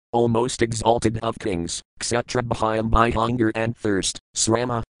O most exalted of kings, Kshatrabhayam by hunger and thirst,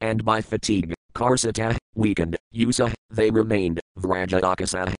 Srama, and by fatigue, Karsita, weakened, Yusa, they remained,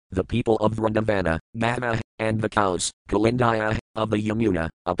 Vrajadakasa, the people of Vrindavana, Gama, and the cows, Kalindaya, of the Yamuna,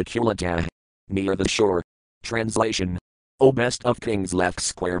 Apakulata, near the shore. Translation. O best of kings left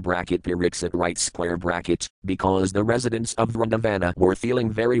square bracket Pariksit right square bracket, because the residents of Vrindavana were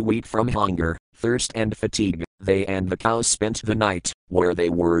feeling very weak from hunger, thirst and fatigue, they and the cows spent the night, where they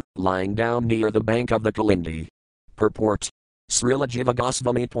were, lying down near the bank of the Kalindi. Purport. Srila Jiva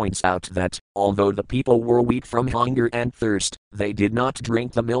Goswami points out that, although the people were weak from hunger and thirst, they did not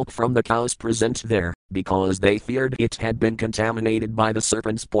drink the milk from the cows present there, because they feared it had been contaminated by the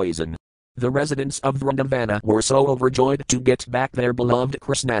serpent's poison. The residents of Vrindavana were so overjoyed to get back their beloved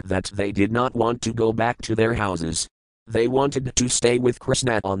Krishna that they did not want to go back to their houses. They wanted to stay with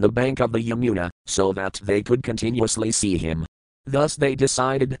Krishna on the bank of the Yamuna, so that they could continuously see him. Thus they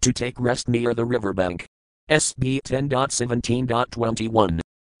decided to take rest near the riverbank. SB 10.17.21.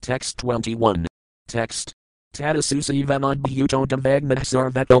 Text 21. Text. Tadasusi vanadbhuto devagna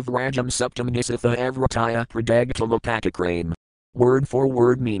sarvato vrajam septam nisitha avrataya pradagtam apakakrame. Word for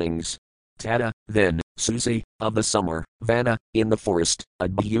word meanings. Tada, then, Susi, of the summer, Vana, in the forest,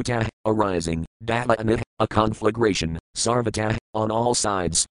 Adbhuta, arising, Dhavana, a conflagration, Sarvata, on all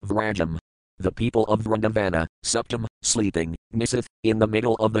sides, Vrajam, the people of Vrindavana, Septam, sleeping, Nisith, in the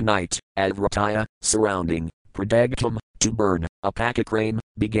middle of the night, Avrataya, surrounding, Pradagtam, to burn, Apakakrame,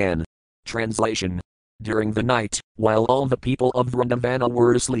 began. Translation. During the night, while all the people of Vrindavana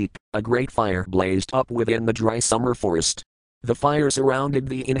were asleep, a great fire blazed up within the dry summer forest. The fire surrounded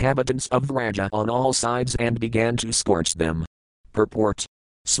the inhabitants of Vraja on all sides and began to scorch them. Purport.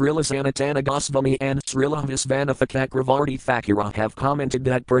 Srila Sanatana Goswami and Srila Visvanathakakravarti Thakura have commented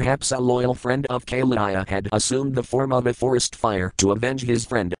that perhaps a loyal friend of Kailaya had assumed the form of a forest fire to avenge his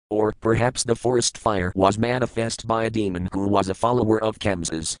friend, or perhaps the forest fire was manifest by a demon who was a follower of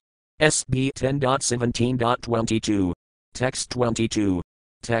Kamsa's. SB 10.17.22. Text 22.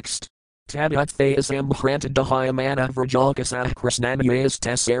 Text. Tadatthayasam Prantadahayamana Vrajalkasa Krishnanayas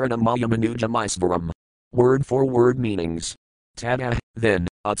Tasaranam Mayamanujamaisvaram. Word for word meanings. Tada, then,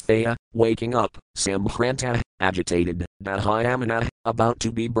 Atthaya, waking up, Sampranta, agitated, Dahayamana, about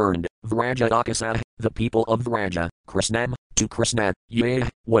to be burned, Vrajadakasa, the people of Vraja, Krishnam, to Krishna, Yea,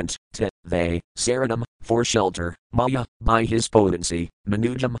 went, to, they, Saranam, for shelter, Maya, by his potency,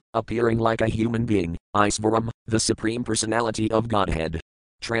 Manujam, appearing like a human being, Isvaram, the Supreme Personality of Godhead.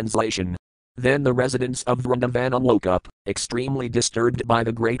 Translation. Then the residents of Vrindavana woke up, extremely disturbed by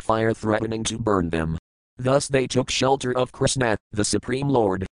the great fire threatening to burn them. Thus they took shelter of Krishna, the Supreme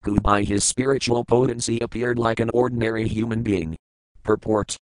Lord, who by his spiritual potency appeared like an ordinary human being.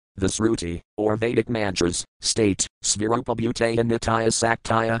 Purport. The Sruti, or Vedic mantras, state, Svirupabhutaya Nitya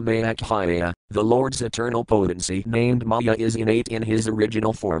Saktaya Mayakhaya, the Lord's eternal potency named Maya is innate in his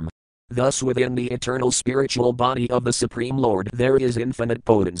original form. Thus within the eternal spiritual body of the Supreme Lord there is infinite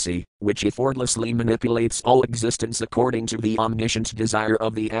potency, which effortlessly manipulates all existence according to the omniscient desire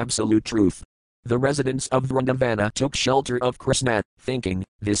of the Absolute Truth. The residents of Vrindavana took shelter of Krishna, thinking,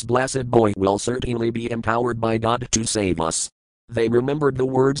 this blessed boy will certainly be empowered by God to save us. They remembered the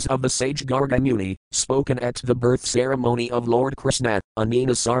words of the sage Garga Muni, spoken at the birth ceremony of Lord Krishna,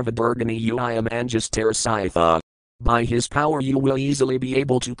 Anina Sarvadurgani Uyam Anjastarasayatha. By his power you will easily be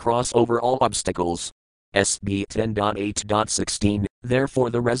able to cross over all obstacles. SB 10.8.16. Therefore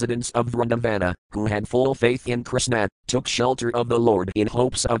the residents of Vrindavana, who had full faith in Krishna, took shelter of the Lord in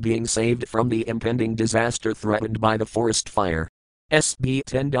hopes of being saved from the impending disaster threatened by the forest fire. SB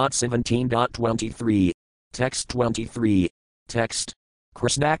 10.17.23. Text 23. Text.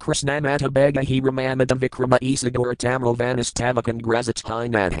 Krishna Krishna Matabhaga Hiramanada Vikrama Isagur Tamrovanas Tavakan Grazat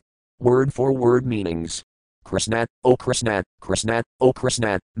Hinad. Word for word meanings. Krishna, O Krishna, Krishna, O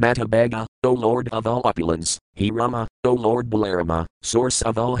Krishna, Matabhaga, O Lord of all opulence, Hirama, O Lord Balarama, source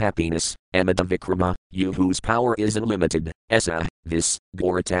of all happiness, Amadavikrama, you whose power is unlimited, Esa, this,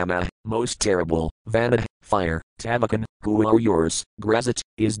 Gauratama, most terrible, Vanad, fire, Tavakan, who are yours, Grazat,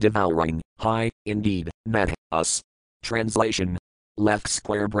 is devouring, high, indeed, Nat, us. Translation. Left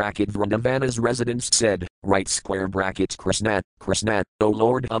square bracket Vrindavana's residents said, right square bracket Krishna, Krishna, O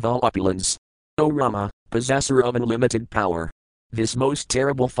Lord of all opulence, O Rama, possessor of unlimited power. This most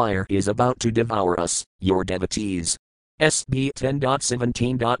terrible fire is about to devour us, your devotees. SB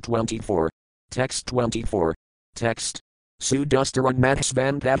 10.17.24. Text 24. Text. Sudustaran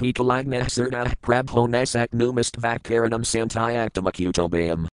Mahsvan Pavikalagna Surda Prabhonasak Numist Vakaranam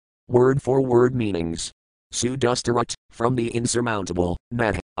Santayaktamakutobam. Word for word meanings. Sudustarat, from the insurmountable,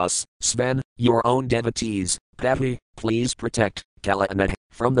 Nat, us, Sven, your own devotees, Pavi, please protect, Kalanah,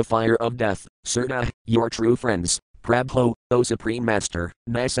 from the fire of death, Surta, your true friends, Prabhu, O Supreme Master,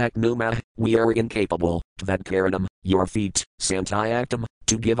 Nasak Numa, we are incapable, Tvadkaranam, your feet, Santayaktam,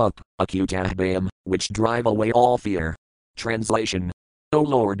 to give up, Akutahbayam, which drive away all fear. Translation. O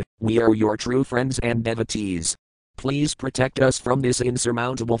Lord, we are your true friends and devotees. Please protect us from this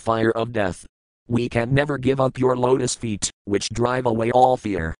insurmountable fire of death. We can never give up your lotus feet, which drive away all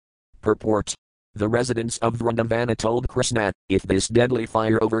fear. Purport. The residents of Vrindavana told Krishna, if this deadly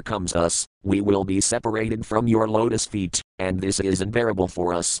fire overcomes us, we will be separated from your lotus feet, and this is unbearable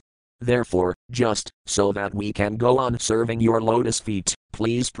for us. Therefore, just so that we can go on serving your lotus feet,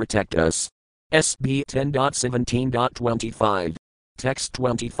 please protect us. SB 10.17.25. Text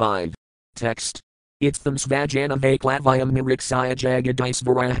 25. Text. Itham svajana vaklavayam niriksaya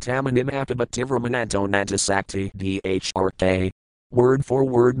jagadisvarahtamanam apabativramananto nantasakti dhrk. Word for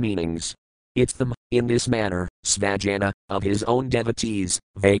word meanings. Itham, in this manner, svajana, of his own devotees,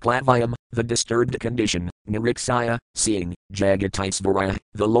 vaklavayam, the disturbed condition, niriksaya, seeing, jagatisvara,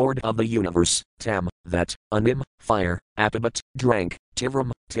 the Lord of the universe, tam, that, anim, fire, apabat, drank,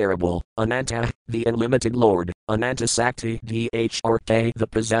 tivram, terrible, ananta, the unlimited Lord, ananta sakti dhrk, the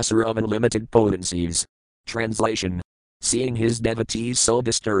possessor of unlimited potencies. Translation. Seeing his devotees so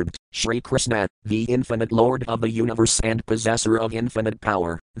disturbed, Sri Krishna, the infinite Lord of the universe and possessor of infinite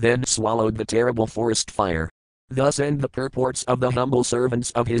power, then swallowed the terrible forest fire. Thus end the purports of the humble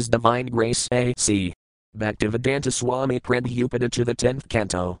servants of his divine grace A.C. Bhaktivedanta Swami Prabhupada to the 10th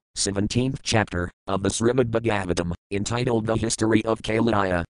canto, 17th chapter, of the Srimad Bhagavatam, entitled The History of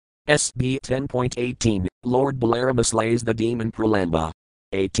Kailaya. SB 10.18, Lord Balarama slays the demon Pralamba.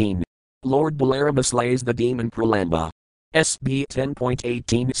 18. Lord Balarama slays the demon Pralamba. SB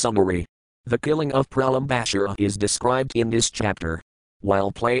 10.18 Summary. The killing of Pralambasura is described in this chapter.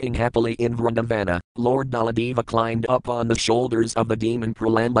 While playing happily in Vrindavana, Lord Baladeva climbed up on the shoulders of the demon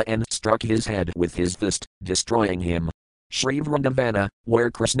Pralamba and struck his head with his fist, destroying him. Sri Vrindavana,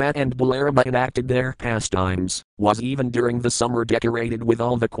 where Krishna and Balarama enacted their pastimes, was even during the summer decorated with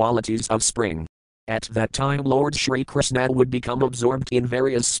all the qualities of spring. At that time Lord Shri Krishna would become absorbed in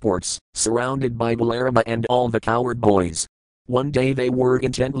various sports, surrounded by Balarama and all the coward boys. One day they were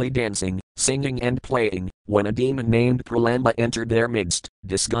intently dancing, singing and playing, when a demon named Pralamba entered their midst,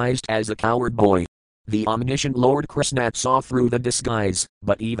 disguised as a coward boy. The omniscient Lord Krishna saw through the disguise,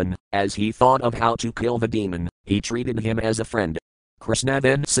 but even as he thought of how to kill the demon, he treated him as a friend. Krishna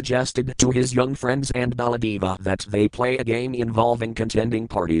then suggested to his young friends and Baladeva that they play a game involving contending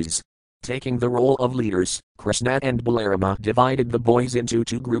parties. Taking the role of leaders, Krishna and Balarama divided the boys into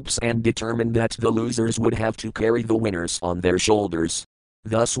two groups and determined that the losers would have to carry the winners on their shoulders.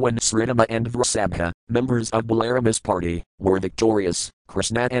 Thus when Sridhama and Vrasabha, members of Balarama's party, were victorious,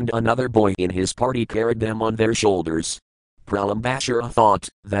 Krishna and another boy in his party carried them on their shoulders. Pralambasura thought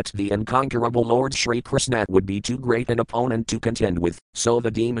that the unconquerable Lord Shri Krishna would be too great an opponent to contend with, so the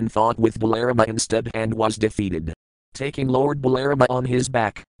demon fought with Balarama instead and was defeated. Taking Lord Balarama on his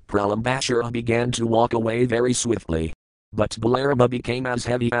back, Pralambasura began to walk away very swiftly. But Balarama became as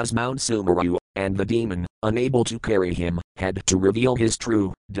heavy as Mount Sumeru, and the demon, unable to carry him, had to reveal his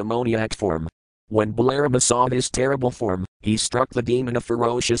true, demoniac form. When Balarama saw this terrible form, he struck the demon a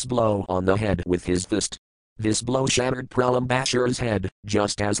ferocious blow on the head with his fist. This blow shattered Pralambasura's head,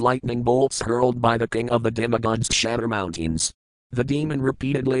 just as lightning bolts hurled by the king of the demigods shatter mountains. The demon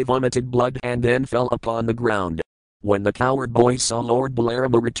repeatedly vomited blood and then fell upon the ground. When the coward boys saw Lord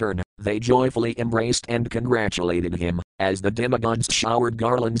Balarama return, they joyfully embraced and congratulated him, as the demigods showered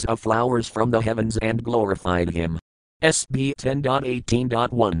garlands of flowers from the heavens and glorified him. SB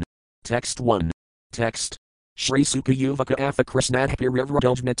 10.18.1. Text 1. Text. Shri Sukayuvaka Atha Krishnat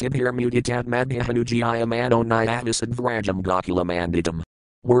Pirivradojnatibhir Muditat Madhyahanujiyamano Nyavisad Vrajam Gokula Manditam.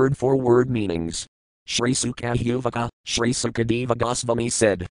 Word for word meanings. Shri Sukayuvaka, Shri Sukadeva Goswami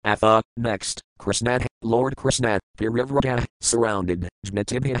said, Atha, next, Krishnat, Lord Krishna, Pirivrata, surrounded,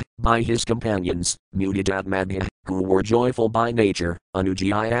 Jnatibhya, by his companions, Mudidatmadhya, who were joyful by nature,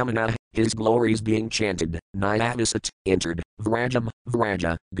 Anujiyamana, his glories being chanted, Nyavisat, entered, Vrajam,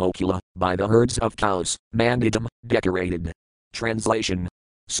 Vraja, Gokula, by the herds of cows, Manditam, decorated. Translation.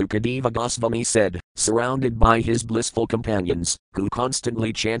 Sukadeva Goswami said, surrounded by his blissful companions, who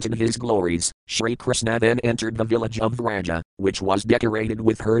constantly chanted his glories, Sri Krishna then entered the village of Vraja, which was decorated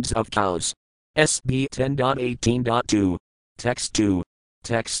with herds of cows. SB 10.18.2. Text 2.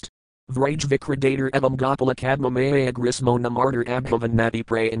 Text. Vraj Vikradator Evam Gopala Kadmamaya Grismo Namartar Abhavan Nati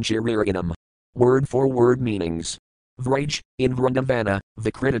Pray and Shiririnam. Word for word meanings. Vraj, in Vrindavana,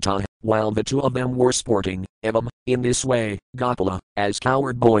 Vikritata, while the two of them were sporting, evam, in this way, Gopala, as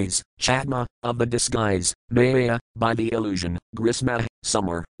coward boys, Chadma, of the disguise, Maya, by the illusion, Grisma,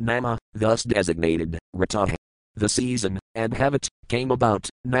 summer, Nama, thus designated, Rata, the season, and Havat, came about,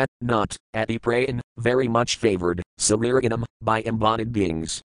 not, Adiprayan, very much favored, Sariranam, by embodied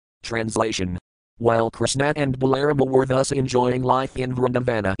beings. Translation. While Krishna and Balarama were thus enjoying life in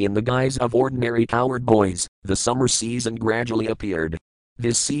Vrindavana in the guise of ordinary coward boys, the summer season gradually appeared.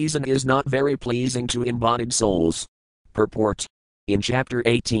 This season is not very pleasing to embodied souls. Purport. In chapter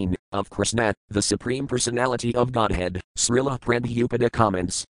 18 of Krishna, the Supreme Personality of Godhead, Srila Prabhupada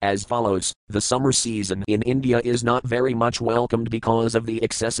comments, as follows: the summer season in India is not very much welcomed because of the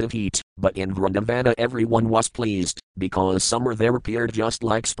excessive heat, but in Vrindavana everyone was pleased, because summer there appeared just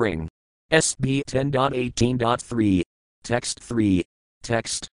like spring. SB 10.18.3. Text 3.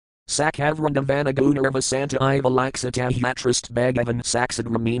 Text. Sakhavrindavana Gunarva Santa Iva Laksata Yatrist Bhagavan Saksad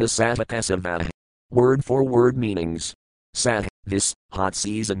Ramina Satakasava. Word for word meanings. Sat, this, hot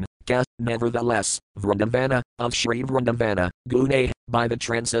season, ka, nevertheless, Vrindavana, of Shri Vrindavana, Gune, by the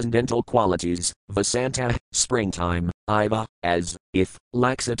transcendental qualities, Vasanta, springtime, Iva, as, if,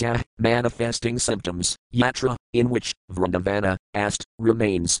 Laksata, manifesting symptoms, Yatra, in which, Vrindavana, asked,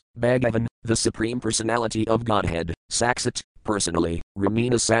 remains, Bhagavan, the Supreme Personality of Godhead, Saksat, personally,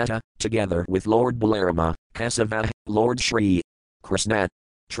 Ramina Sata, together with Lord Balarama, Kasava, Lord Shri Krishna.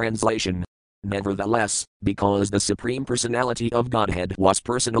 Translation. Nevertheless, because the Supreme Personality of Godhead was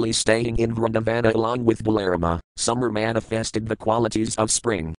personally staying in Vrindavana along with Balarama, summer manifested the qualities of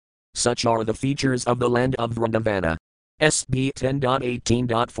spring. Such are the features of the land of Vrindavana. SB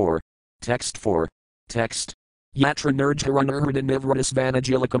 10.18.4. Text 4. Text. Yatra Nurdhara Nirhada Nivratis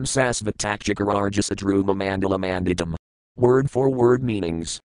Vanajilikam Sasvatakchikararjasadruma Mandala Manditam. Word for word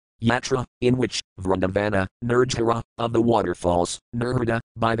meanings. Yatra, in which, Vrindavana, Nurdhara, of the waterfalls, Nirhada,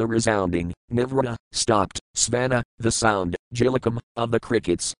 by the resounding, Nivrata, stopped, Svana, the sound, Jilikam, of the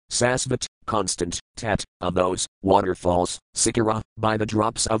crickets, Sasvat, constant, Tat, of those, waterfalls, Sikara, by the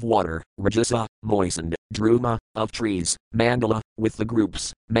drops of water, Rajasa, moistened, Druma, of trees, Mandala, with the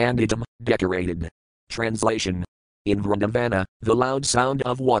groups, Manditam, decorated. Translation. In Vrindavana, the loud sound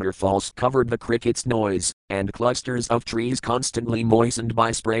of waterfalls covered the cricket's noise, and clusters of trees constantly moistened by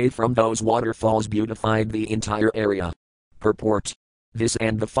spray from those waterfalls beautified the entire area. Purport. This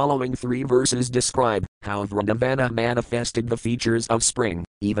and the following 3 verses describe how Vrindavana manifested the features of spring,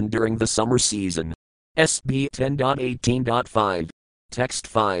 even during the summer season. SB 10.18.5. Text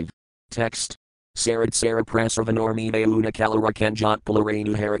 5. Text. Sarat Sara Prasarvanormi Veuna Kalarakanjat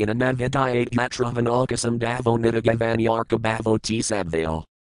Pularenu Haragana Navidayat Yatravanalkasam Davo Nidagavanyarka Bavo Tisabvale.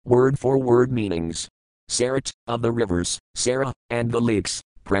 Word for word meanings. Sarat, of the rivers, Sara, and the lakes,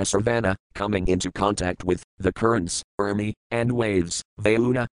 Prasarvana, coming into contact with, the currents, Urmi, and waves,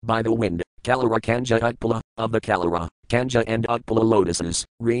 Veuna, by the wind, Kalarakanja Utpala, of the Kalara, Kanja and Utpala lotuses,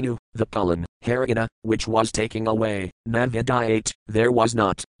 Renu, the pollen, Haragana, which was taking away, Navidayat, there was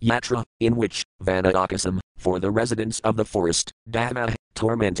not, Yatra, in which, Vanadakasam, for the residents of the forest, Dava,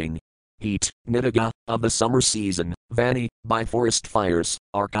 tormenting. Heat, Nidaga, of the summer season, Vani, by forest fires,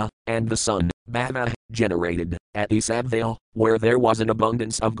 Arka, and the sun, Bhava, generated, at Isabvale, where there was an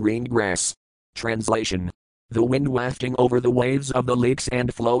abundance of green grass. Translation. The wind wafting over the waves of the lakes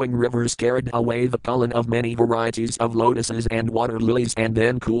and flowing rivers carried away the pollen of many varieties of lotuses and water lilies and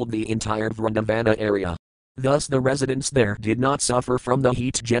then cooled the entire Vrindavana area. Thus the residents there did not suffer from the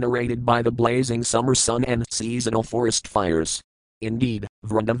heat generated by the blazing summer sun and seasonal forest fires. Indeed,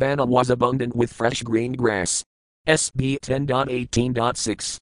 Vrindavana was abundant with fresh green grass. SB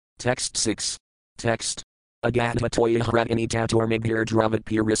 10.18.6. Text 6. Text. Agatmatoya Hratini Tatormigir Dravat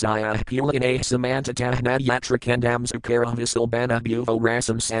Purisaya Pulina Samantata Yatra Kandam Sukara Visilbana Buvo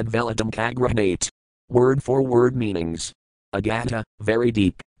Rasam Sadvelatam Kagrahnate. Word for word meanings. Agata, very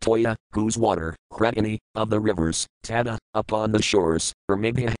deep, Toya, whose water, Hratini, of the rivers, Tada, upon the shores,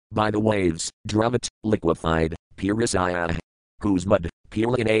 Ermigya, by the waves, Dravat, liquefied, Purisaya, whose mud,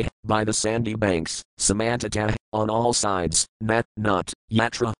 Pulina, by the sandy banks, Samantata, on all sides, not,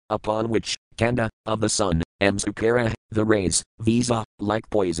 Yatra, upon which, Kanda, of the sun, Msukara, the rays, Visa, like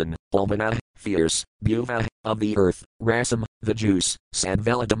poison, Ulvana, fierce, Buva, of the earth, Rasam, the juice,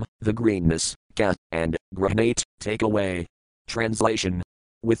 Sadveladam, the greenness, Ka, and, Grahnate, take away. Translation.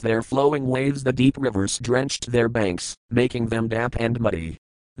 With their flowing waves the deep rivers drenched their banks, making them damp and muddy.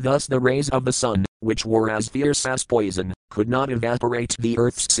 Thus the rays of the sun, which were as fierce as poison, could not evaporate the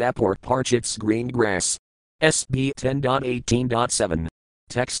earth's sap or parch its green grass. SB 10.18.7.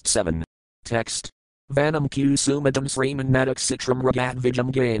 Text 7. Text. Vanam Q Sumadam Sriman Nadak Citram Ragat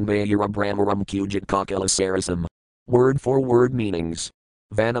Vijam Gain Bayura Brahmaram Q Jitkakala Sarasam. Word for word meanings.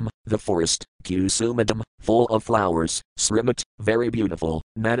 Vanam, the forest, Kusumadam, full of flowers, Srimat, very beautiful,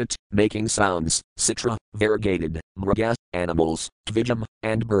 Nadat, making sounds, Citra, variegated, Mraga, animals, Kvijam,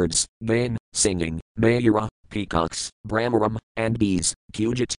 and birds, Gain, singing, Mayura, peacocks, Brahmaram, and bees,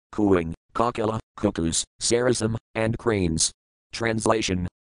 Kujit, cooing, Kakala, cuckoos, Sarasam, and cranes. Translation.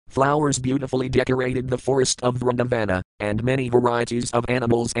 Flowers beautifully decorated the forest of Vrindavana, and many varieties of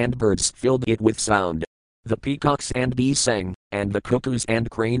animals and birds filled it with sound. The peacocks and bees sang, and the cuckoos and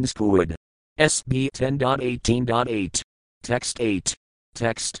cranes cooed. SB 10.18.8. Text 8.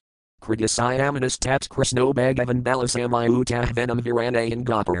 Text. Kritisayamanas tat Krishno Bhagavan Balasamayutah Venam Viranayan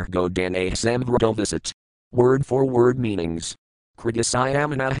Gopar Godane Samvradovisit. Word for word meanings.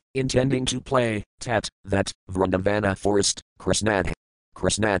 Kritisayamana, intending to play, tat, that, Vrindavana forest, Krishnad.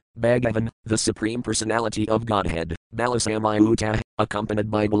 Krishnat, Bhagavan, the Supreme Personality of Godhead, Balasamayuta,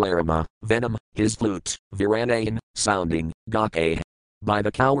 accompanied by Balarama, Venom, his flute, Viranayan, sounding, Gake. By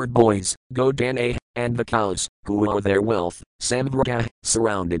the coward boys, Godane, and the cows, who are their wealth, Samvrata,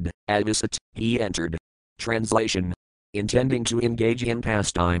 surrounded, Advisat, he entered. Translation. Intending to engage in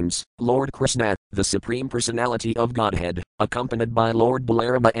pastimes, Lord Krishna, the Supreme Personality of Godhead, accompanied by Lord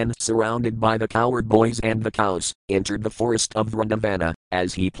Balarama and surrounded by the coward boys and the cows, entered the forest of Vrindavana,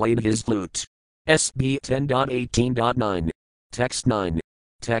 as he played his flute. SB 10.18.9. Text 9.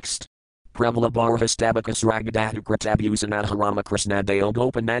 Text. Pravala Barhastabakas Ragadatu Kratabusanadharama Krishna Deo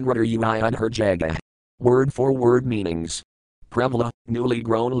Gopananradar Uiadhar Jaga. Word for word meanings. Pravala, newly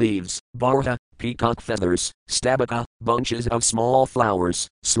grown leaves, Barha, peacock feathers, Stabaka, bunches of small flowers,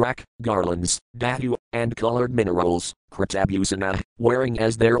 Srak, garlands, Datu, and colored minerals, Kratabusana, wearing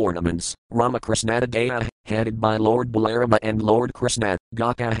as their ornaments, Ramakrishnadaya, headed by Lord Balarama and Lord Krishna,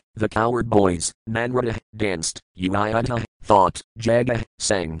 Gaka, the coward boys, Nanrada, danced, Uiadha, thought, Jaga,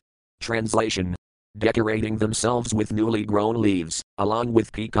 sang. Translation. Decorating themselves with newly grown leaves, along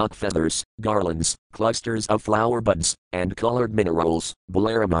with peacock feathers, garlands, clusters of flower buds, and colored minerals,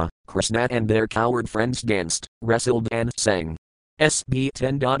 Balarama, Krishna and their coward friends danced, wrestled and sang. SB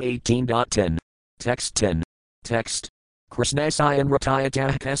 10.18.10. Text 10. Text. Krishna Sayan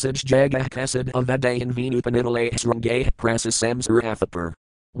Ratayatah Kasaj Jagah Kasad Avadayan Venupanidale Srangay Prasasamsur Athapur.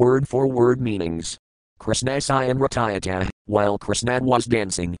 Word for word meanings. Krishna Sayan Ratayatah, while Krishna was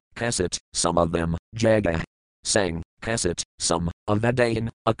dancing, Kasat, some of them, Jaga, sang, Kasat, some, Avadayan,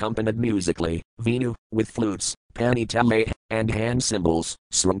 accompanied musically, Venu, with flutes, Panitale, and hand cymbals,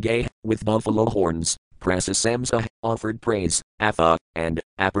 Srangay, with buffalo horns, Prasasamsa, offered praise, Atha, and,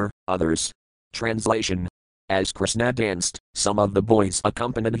 Apar, others. Translation. As Krishna danced, some of the boys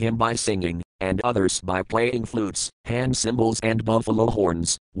accompanied him by singing, and others by playing flutes, hand cymbals and buffalo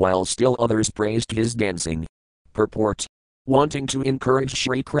horns, while still others praised his dancing. Purport. Wanting to encourage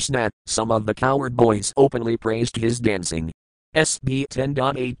Sri Krishna, some of the coward boys openly praised his dancing. SB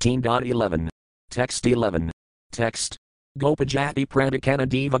 10.18.11. Text 11. Text. Gopajati Pradikana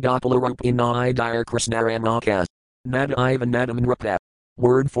Diva Gopalarup Dire Krishna Ramaka. Nada Ivan Nadam Rapa.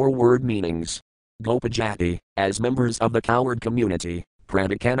 Word for word meanings. Gopajati, as members of the coward community,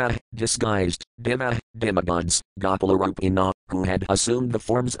 Pradikana, disguised, Diva, demigods, Gopalarupina, who had assumed the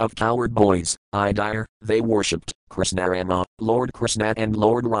forms of coward boys, Idire, they worshipped, Krishnarama, Lord Krishna and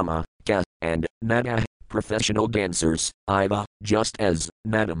Lord Rama, Ka, and Nada, professional dancers, Iva, just as,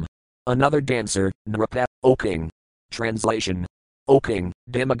 Nadam. Another dancer, Nrapa, O king. Translation. O king,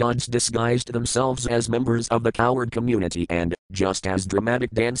 demigods disguised themselves as members of the coward community and, just as dramatic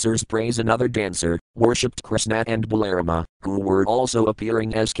dancers praise another dancer, worshipped Krishna and Balarama, who were also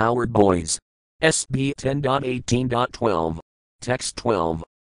appearing as coward boys. SB 10.18.12. Text 12.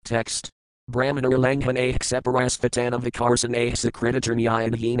 Text. Brahmana Langhane Separasvatana Vikarsane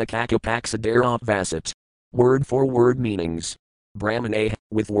Sakritaturnyayan Hina Kakapaksadara Vasat. Word for word meanings. Brahmane,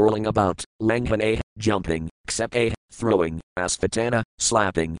 with whirling about, Langhane, jumping, Ksepe, throwing, Asvatana,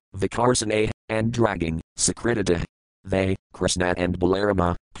 slapping, Vikarsane, and dragging, Sakritata. They, Krishna and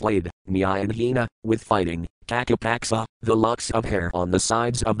Balarama, played, Nyayanhina, with fighting, Kakapaksa, the locks of hair on the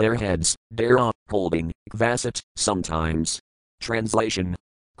sides of their heads, Dara, holding, Vasat, sometimes. Translation.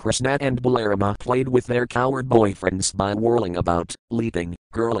 Krishna and Balarama played with their coward boyfriends by whirling about, leaping,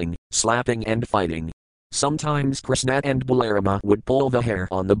 hurling, slapping and fighting. Sometimes Krishna and Balarama would pull the hair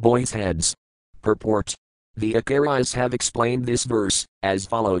on the boys' heads. Purport. The Acharyas have explained this verse, as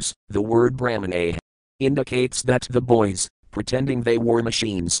follows. The word Brahmane indicates that the boys, pretending they were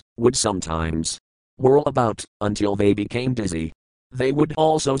machines, would sometimes whirl about, until they became dizzy. They would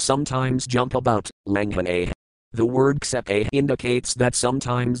also sometimes jump about, Langhane. The word Ksepe indicates that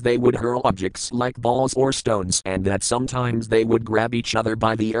sometimes they would hurl objects like balls or stones and that sometimes they would grab each other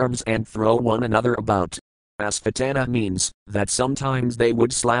by the arms and throw one another about. Asphatana means that sometimes they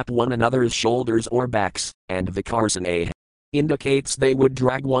would slap one another's shoulders or backs, and Vikarsana indicates they would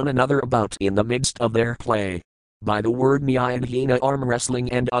drag one another about in the midst of their play. By the word Nyayadhina, arm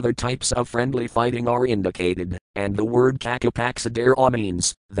wrestling and other types of friendly fighting are indicated, and the word Kakapaksadara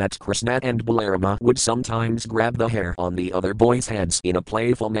means that Krishna and Balarama would sometimes grab the hair on the other boys' heads in a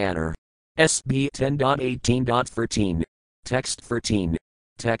playful manner. SB 10.18.13. Text 13.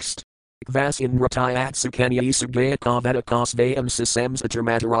 Text. Kvasin Ratayatsukenyai Sugayaka Vedakosvayam Sisems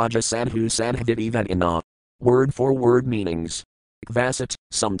Atermataraja Sadhu Sadhviti Vedina. Word for word meanings. Kvasit,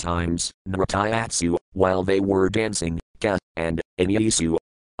 sometimes, Nratayatsu, while they were dancing, Ka, and, Anyasu.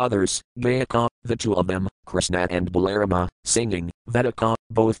 Others, Gayaka, the two of them, Krishna and Balarama, singing, Vedaka,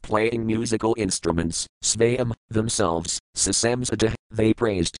 both playing musical instruments, Svayam, themselves, Sisemsada, they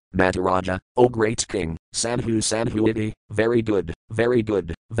praised, Mataraja, O great king, Sadhu Sadhuiti, very good,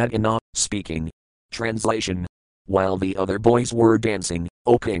 Vedana, speaking. Translation. While the other boys were dancing,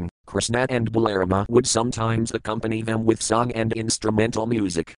 O king, Krishna and Balarama would sometimes accompany them with song and instrumental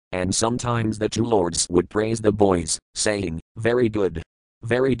music, and sometimes the two lords would praise the boys, saying, very good.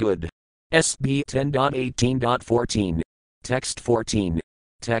 SB 10.18.14. Text 14.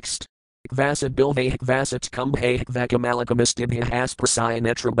 Text. Kvasit bilvah kvasit kumbha kvakamalakamastimha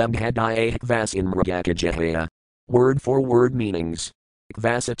asprasyanetrabam hadaya kvasin mragakajahaya. Word for word meanings.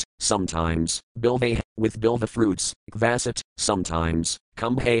 Kvasit, sometimes, bilvah, with bilva fruits, kvasit, sometimes,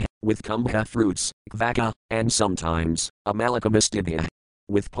 kumbha, with kumbha fruits, kvaka, and sometimes, amalakamastimha,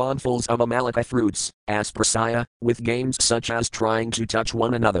 with podfuls of amalaka fruits, asprasya, with games such as trying to touch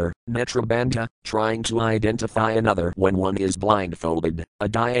one another, netrabandha, trying to identify another when one is blindfolded,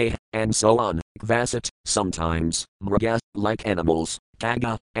 adaya, and so on, kvasit, sometimes, mraga, like animals,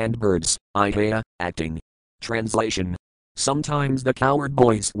 kaga, and birds, ihaya, acting. Translation. Sometimes the coward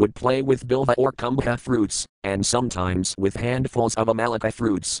boys would play with bilva or kumbha fruits, and sometimes with handfuls of amalaka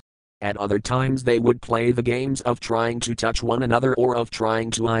fruits. At other times they would play the games of trying to touch one another or of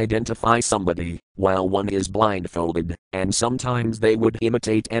trying to identify somebody, while one is blindfolded, and sometimes they would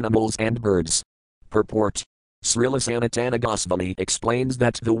imitate animals and birds. Purport. Srila Sanatana Goswami explains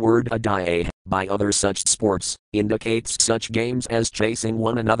that the word adaya, by other such sports, indicates such games as chasing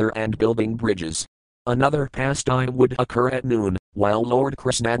one another and building bridges. Another pastime would occur at noon, while Lord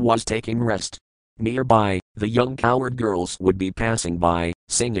Krishna was taking rest. Nearby, the young coward girls would be passing by,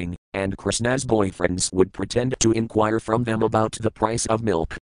 singing, and Krishna's boyfriends would pretend to inquire from them about the price of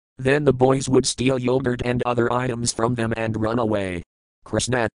milk. Then the boys would steal yogurt and other items from them and run away.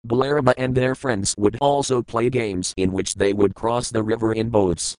 Krishna, Balarama and their friends would also play games in which they would cross the river in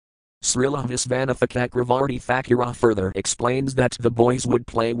boats. Srila Visvanathakakravarti Thakura further explains that the boys would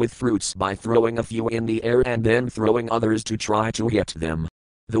play with fruits by throwing a few in the air and then throwing others to try to hit them.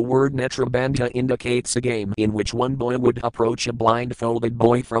 The word netrabandha indicates a game in which one boy would approach a blindfolded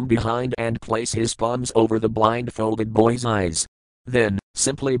boy from behind and place his palms over the blindfolded boy's eyes. Then,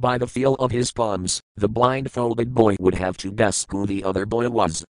 simply by the feel of his palms, the blindfolded boy would have to guess who the other boy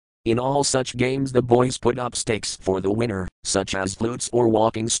was. In all such games the boys put up stakes for the winner, such as flutes or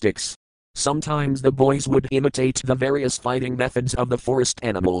walking sticks. Sometimes the boys would imitate the various fighting methods of the forest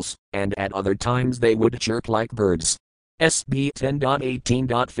animals, and at other times they would chirp like birds. SB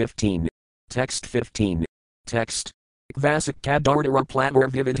 10.18.15. Text 15. Text. Kvasak kadardara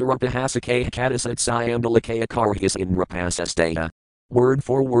platvar vividharapahasakaya kadasatsayamdalakaya karhis in rapasastaya. Word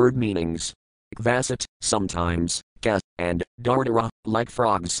for word meanings. Kvasit, sometimes, ka, and, dardara, like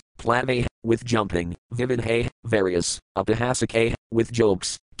frogs, plave, with jumping, vividhe, various, apahasake, with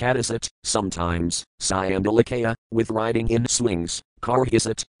jokes, kadasat, sometimes, sayamdalakaya, with riding in swings,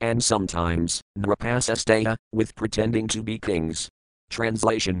 karhisat, and sometimes, nrapasastaya, with pretending to be kings.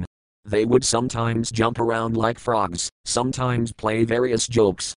 Translation. They would sometimes jump around like frogs, sometimes play various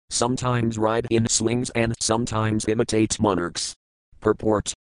jokes, sometimes ride in swings and sometimes imitate monarchs.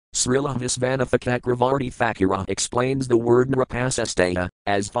 Purport. Srila Visvanathakakravarti Thakura explains the word nrapasastaya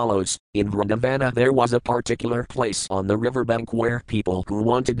as follows. In Vrindavana there was a particular place on the riverbank where people who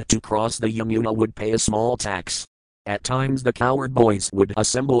wanted to cross the Yamuna would pay a small tax. At times the coward boys would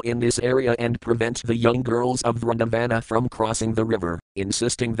assemble in this area and prevent the young girls of Vrindavana from crossing the river,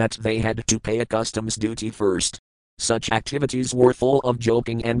 insisting that they had to pay a customs duty first. Such activities were full of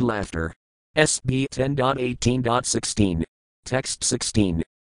joking and laughter. SB 10.18.16. Text 16.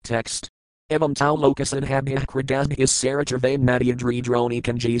 Text. Evam tau lokasan habhyah kradasbhyas saratarvaim nadyadri droni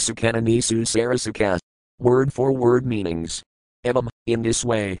kanji sukananisu sarasuka. Word for word meanings. In this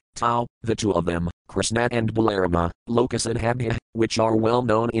way, Tau, the two of them, Krishna and Balarama, Lokasadhabhya, which are well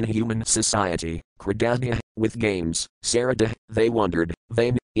known in human society, Kridadhya, with games, Sarada, they wandered,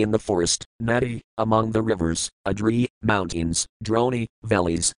 Vain, in the forest, Nadi, among the rivers, Adri, mountains, Droni,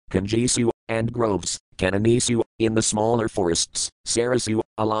 valleys, Kanjisu, and groves, Kananisu, in the smaller forests, Sarasu,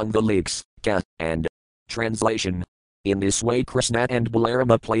 along the lakes, Ka, and. Translation. In this way Krishna and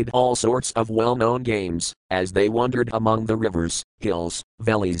Balarama played all sorts of well-known games, as they wandered among the rivers, hills,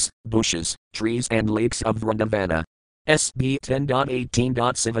 valleys, bushes, trees and lakes of Vrindavana. SB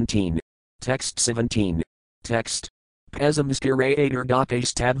 10.18.17. Text 17. Text. Pasamskirayator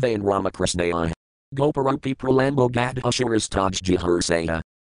Dakesh Tadvain Ramakrishnaya. Goparupi Pralambo Gad Ashuras Taj Jiharsaya.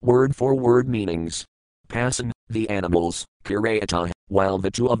 Word for word meanings. Pasan, the animals, Kirayata, while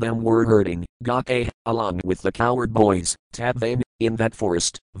the two of them were herding, Gake, along with the coward boys, Tadvain, in that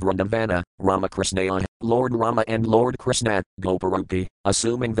forest, Vrindavana, Ramakrishnaya, Lord Rama and Lord Krishna, Goparupi,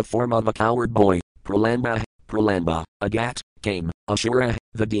 assuming the form of a coward boy, Pralamba, Agat, came, Ashura,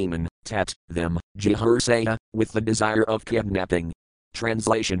 the demon, Tat, them, Jiharsaya, with the desire of kidnapping.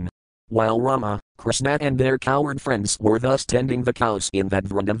 Translation. While Rama, Krishna and their coward friends were thus tending the cows in that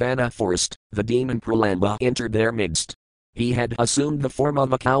Vrindavana forest, the demon Pralamba entered their midst. He had assumed the form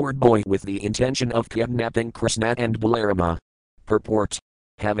of a coward boy with the intention of kidnapping Krishna and Balarama. Purport.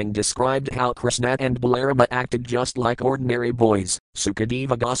 Having described how Krishna and Balarama acted just like ordinary boys,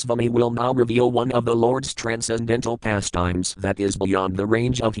 Sukadeva Goswami will now reveal one of the Lord's transcendental pastimes that is beyond the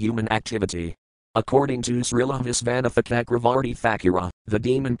range of human activity. According to Srila Visvanatha Chakravarti Thakura, the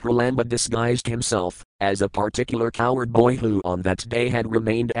demon Pralamba disguised himself as a particular coward boy who on that day had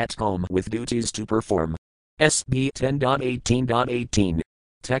remained at home with duties to perform. SB 10.18.18.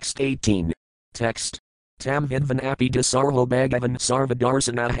 Text 18. Text. Tam vidvan api dasarho bhagavan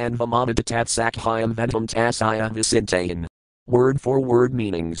sarvadarsana hanvamanata tatsakhayam vedam tasaya visintayan. Word for word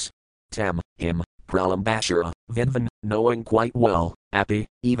meanings. Tam, him, Pralambashara, vidvan, knowing quite well, api,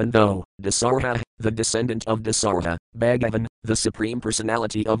 even though, Dasarha, the descendant of Dasarha, Bhagavan, the Supreme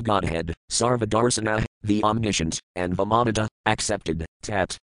Personality of Godhead, Sarvadarsana, the Omniscient, and Vamanada, accepted,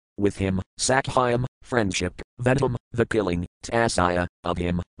 Tat. With him, Sakhayam, friendship, Vedam, the killing, Tasaya, of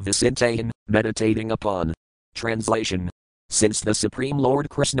him, Visintayan, meditating upon. Translation. Since the Supreme Lord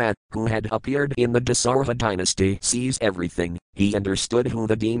Krishna, who had appeared in the Dasarha dynasty, sees everything, he understood who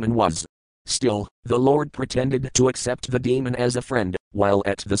the demon was. Still, the Lord pretended to accept the demon as a friend, while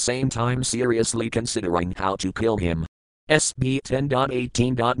at the same time seriously considering how to kill him. SB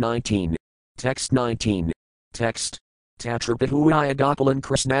 10.18.19. Text 19. Text. Tatrapahuaya Gopalan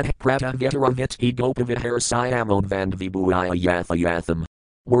Krishnat Prata Vitaravit E Gopavihar Syamodvandvibhuaya Yathayatham.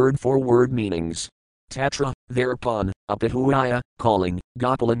 Word for word meanings. Tatra, thereupon, Apahuaya, calling,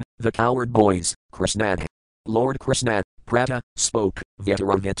 Gopalan, the coward boys, Krishnat. Lord Krishna, Prata, spoke,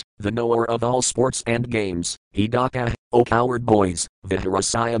 Vitaravit, the knower of all sports and games, Hidaka, O coward boys,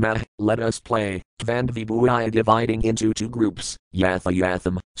 Vitarasayama, let us play, Tvandvibhuaya dividing into two groups,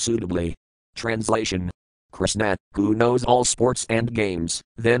 Yathayatham, suitably. Translation. Krishna, who knows all sports and games,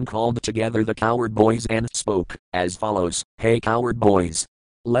 then called together the coward boys and spoke, as follows, Hey coward boys!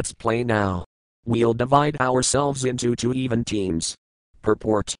 Let's play now. We'll divide ourselves into two even teams.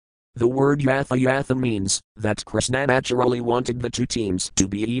 Purport. The word Yatha means that Krishna naturally wanted the two teams to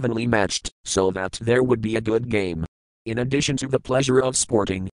be evenly matched, so that there would be a good game. In addition to the pleasure of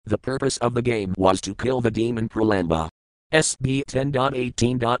sporting, the purpose of the game was to kill the demon Pralamba. SB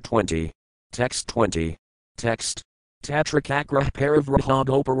 10.18.20. Text 20. Text. Tatrakakra Paravraha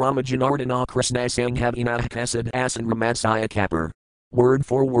Goparama Janardana Krishna Sanghavina Kasad Asan Ramatsaya Kapur. Word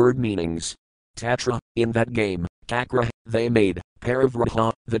for word meanings. Tatra, in that game, Kakra, they made,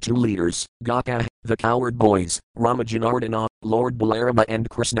 Paravraha, the two leaders, Gaka, the coward boys, Ramajanardana, Lord Balarama and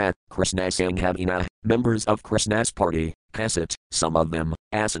Krishna Sanghavina, members of Krishna's party, Kasat, some of them,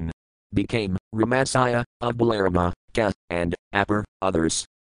 Asan, became, Ramatsaya, of Balarama, Ka, and, Apar, others.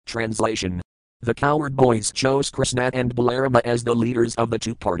 Translation. The coward boys chose Krishna and Balarama as the leaders of the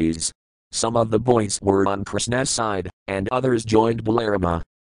two parties. Some of the boys were on Krishna's side, and others joined Balarama.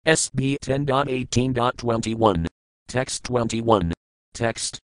 SB 10.18.21. Text 21.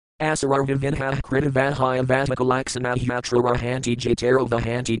 Text. Asarar vivinha kritavahaya vatakalaksanahyatra jataro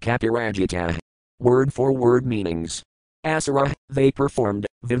vahanti kapirajita. Word for word meanings. Asara, they performed,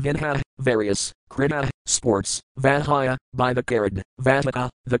 vivinha, various, krita, sports, vahaya, by the carried, vataka,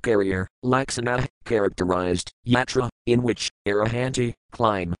 the carrier, laksana, characterized, yatra, in which, arahanti,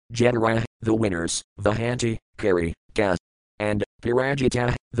 climb, jatara, the winners, vahanti, carry, ka, and,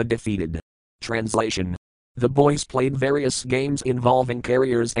 pirajita, the defeated. Translation. The boys played various games involving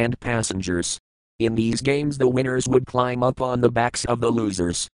carriers and passengers. In these games the winners would climb up on the backs of the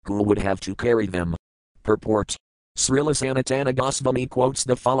losers, who would have to carry them. Purport. Srila Sanatana Goswami quotes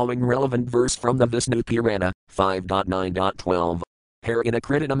the following relevant verse from the Vishnu Purana, 5.9.12.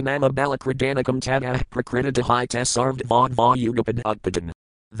 Harinakritanam nama balakridanikam tadah prakritadahita sarvdvadva yugapad utpadan.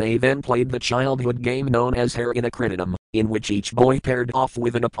 They then played the childhood game known as Harinakritanam, in which each boy paired off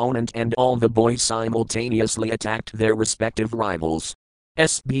with an opponent and all the boys simultaneously attacked their respective rivals.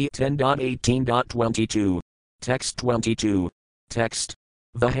 SB 10.18.22. Text 22. Text.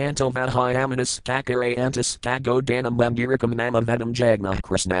 Vahanto vadhyamanas takarayantas tagodanam bambirikam nama vedam jagna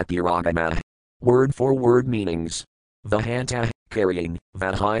krishnapiragama. Word for word meanings. Vahanta, carrying,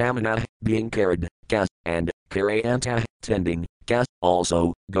 vadhyamana, being carried, kas, and, karayanta, tending, kas,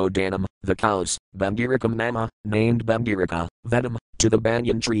 also, godanam, the cows, bambirikam nama, named Bambirika, vedam, to the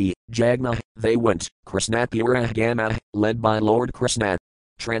banyan tree, jagna, they went, krishnapiragama, led by Lord Krishna.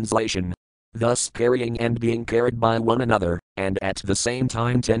 Translation. Thus carrying and being carried by one another, and at the same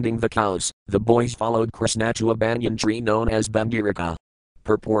time tending the cows, the boys followed Krishna to a banyan tree known as Bambirika.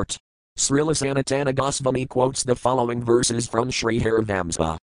 Purport. Srila Sanatana Goswami quotes the following verses from Sri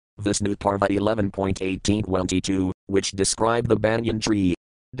Harivamsa. Vishnu Parva 11.18-22, which describe the banyan tree.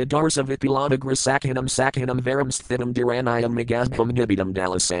 Dadarsa vipiladagra sakhinam varam sthitam diranayam migazbham nibidam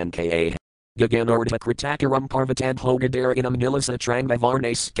dalasankaye. Gaganarta Kritakaram Parvatad Hogadarinam Nilasa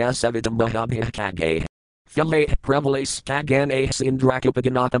Trangvavarnes Kasavidam Mahabhih Kage. Phile Prevales Kagane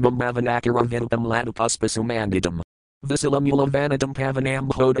Sindrakupaganatamam Mavanakara Vintam Latupuspasumandidam. Visilamula Vanadam Pavanam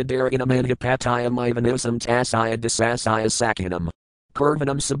Hodadarinam Anhipatayam Ivanusam Tasaya Disasaya Sakinam.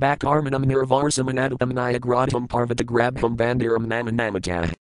 Kurvanam Sabakarmanam Nirvarsam Anadapam Niagratam Parvatagrabham Bandiram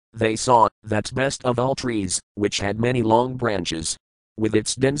Namanamata. They saw that best of all trees, which had many long branches. With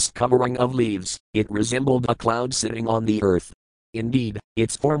its dense covering of leaves, it resembled a cloud sitting on the earth. Indeed,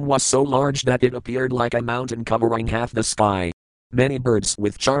 its form was so large that it appeared like a mountain covering half the sky. Many birds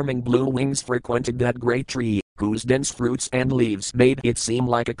with charming blue wings frequented that great tree, whose dense fruits and leaves made it seem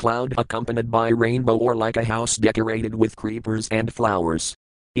like a cloud accompanied by rainbow or like a house decorated with creepers and flowers.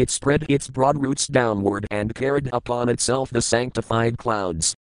 It spread its broad roots downward and carried upon itself the sanctified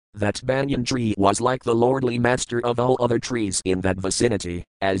clouds. That banyan tree was like the lordly master of all other trees in that vicinity,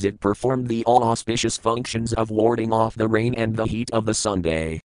 as it performed the all-auspicious functions of warding off the rain and the heat of the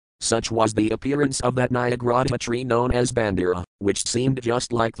Sunday. Such was the appearance of that Niagrata tree known as Bandira, which seemed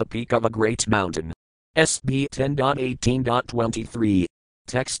just like the peak of a great mountain. SB 10.18.23.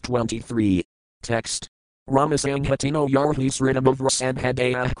 Text 23. Text. Ramasanghatino Yarhis Ridam of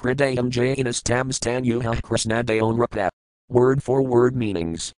Rasabhadaya Kridayam Jainas Tamstanyuha Krishnadayon Rapa. Word for word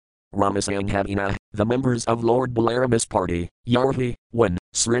meanings. Ramasanghavina, the members of Lord Balarama's party, Yarhi, 1,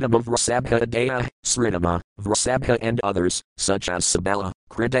 Sridam of Vrasabha, Sridama, Vrasabha and others, such as Sabala,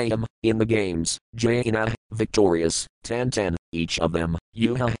 Kridayam, in the games, Jaina, victorious, Tan, each of them,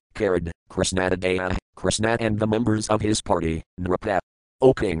 Yuha, carried, Krishnadaya, Krishna and the members of his party, Nrapa.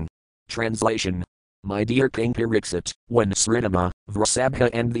 O King. Translation. My dear King Pariksit, when Sridama,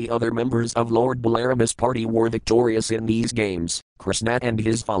 Vrasabha and the other members of Lord Balarama's party were victorious in these games, Krishna and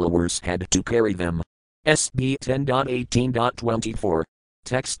his followers had to carry them. SB 10.18.24.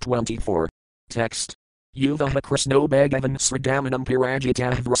 Text 24. Text. Yuvaha Krishno Bhagavan Sridamanam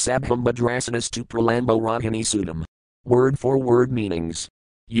Pirajita Vrasabham Madrasanas to Pralambo Rahini Sudam. Word for word meanings.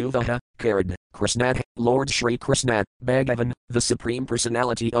 Yuvaha, carried, Krishna, Lord Shri Krishna, Bhagavan, the Supreme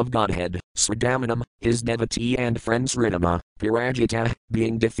Personality of Godhead, Sridamanam, his devotee and friend Sridama, Pirajita,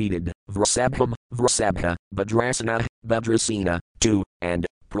 being defeated, Vrasabham, Vrasabha, Bhadrasana, Bhadrasena, 2, and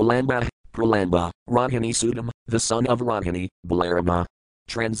Pralamba, Rahini Sudam, the son of Rahini, Balarama.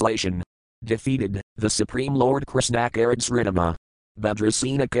 Translation. Defeated, the Supreme Lord Krishna carried Sridama.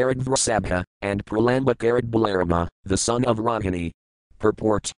 Bhadrasena carried Vrasabha, and Pralamba carried Balarama, the son of Rahini.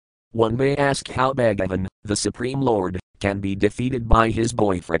 Purport. One may ask how Bhagavan, the Supreme Lord, can be defeated by his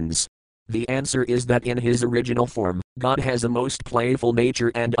boyfriends. The answer is that in his original form, God has a most playful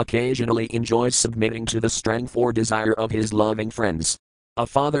nature and occasionally enjoys submitting to the strength or desire of his loving friends. A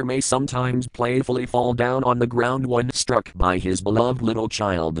father may sometimes playfully fall down on the ground when struck by his beloved little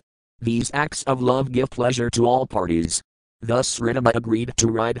child. These acts of love give pleasure to all parties. Thus Sridama agreed to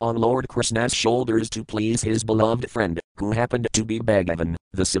ride on Lord Krishna's shoulders to please his beloved friend, who happened to be Bhagavan,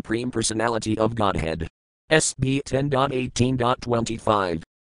 the Supreme Personality of Godhead. SB 10.18.25.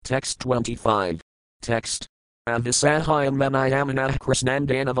 Text 25. Text. Avisahayam Manayamana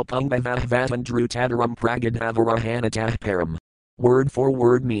Krishnandanavapangavavavan Drutadaram Pragadavarahanatah Param. Word for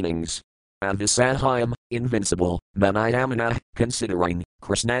word meanings. Avisahayam, invincible, Manayamana, considering,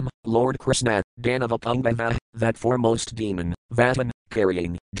 Krishnam, Lord Krishna, Danavapangava, that foremost demon, Vavan,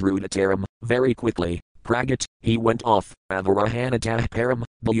 carrying, Drudataram, very quickly. Pragat, he went off, Avarahanatah Param,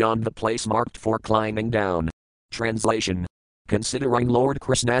 beyond the place marked for climbing down. Translation. Considering Lord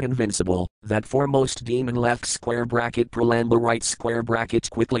Krishna invincible, that foremost demon left square bracket Pralamba right square bracket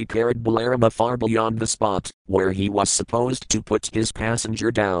quickly carried Balarama far beyond the spot where he was supposed to put his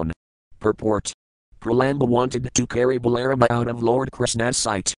passenger down. Purport. Pralamba wanted to carry Balarama out of Lord Krishna's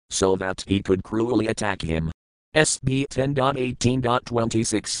sight, so that he could cruelly attack him. SB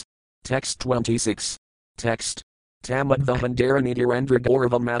 10.18.26. Text 26. Text. Tamadvahandaranidhirendra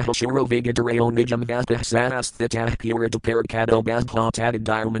Gaurava Mahashuro Vigadarayo Nijam Vastah Sasthitah Puridapurikado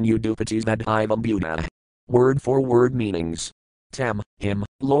Bazghatadidirman Udupatis Vadhivam Buddha. Word for word meanings. Tam, him,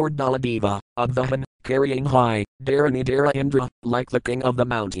 Lord Baladeva, Advahan, carrying high, Dharanidhara Indra, like the king of the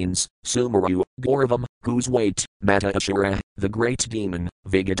mountains, Sumaru, Gauravam, whose weight, Matahashura, the great demon,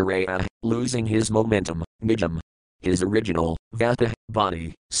 Vigadaraya, losing his momentum, Nijam, his original, Vata,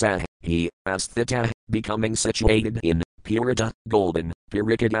 body, Sah, he, Asthita, becoming situated in, Purita, golden,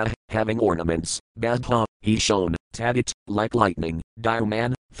 Pirikada, having ornaments, Badha, he shone, Tadit, like lightning,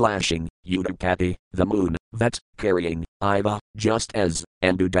 Diaman, flashing, Udapati, the moon, Vat, carrying, Iva, just as,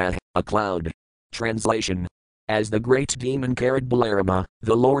 Ambudah, a cloud. Translation. As the great demon carried Balarama,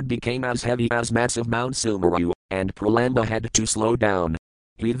 the Lord became as heavy as massive Mount Sumeru, and Pralamba had to slow down.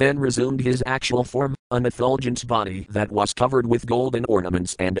 He then resumed his actual form, an effulgent body that was covered with golden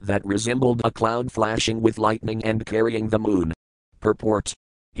ornaments and that resembled a cloud flashing with lightning and carrying the moon. Purport.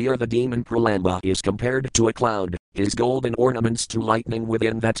 Here the demon Pralamba is compared to a cloud, his golden ornaments to lightning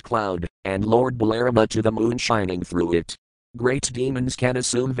within that cloud, and Lord Balarama to the moon shining through it. Great demons can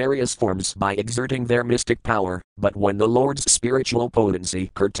assume various forms by exerting their mystic power, but when the Lord's spiritual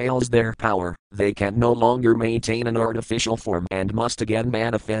potency curtails their power, they can no longer maintain an artificial form and must again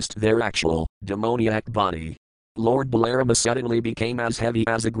manifest their actual, demoniac body. Lord Balarama suddenly became as heavy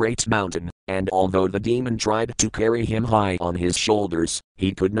as a great mountain, and although the demon tried to carry him high on his shoulders,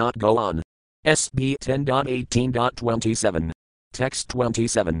 he could not go on. SB 10.18.27. Text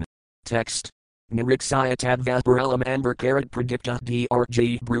 27. Text. Niriksaya tadvasparalam amber karat pradipta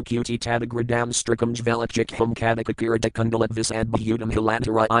drg brukuti tadagradam strikam jvelachik kadakakirata kundalat visadbhudam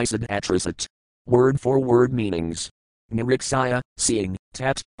hilantara isad atrasat. Word for word meanings. Niriksaya, seeing,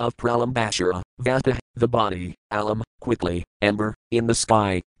 tat, of pralambashara, vasta, the body, alam, quickly, ember, in the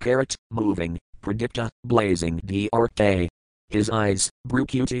sky, karat, moving, pradipta, blazing drk. His eyes,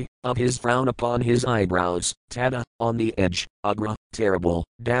 brukuti, of his frown upon his eyebrows, tada, on the edge, agra, terrible,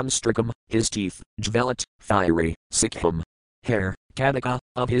 damstrikam, his teeth, jvelat, fiery, sikham, hair, kadaka,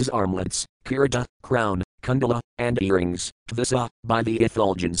 of his armlets, kirata, crown, kundala, and earrings, visa, by the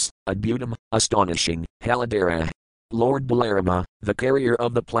effulgence, adbudam, astonishing, haladara. Lord Balarama, the carrier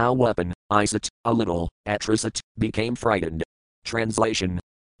of the plough weapon, isat, a little, atrasat, became frightened. Translation.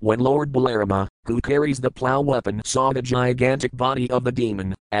 When Lord Balarama, who carries the plough weapon, saw the gigantic body of the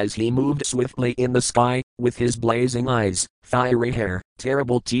demon, as he moved swiftly in the sky, with his blazing eyes, fiery hair,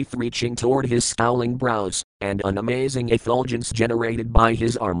 terrible teeth reaching toward his scowling brows, and an amazing effulgence generated by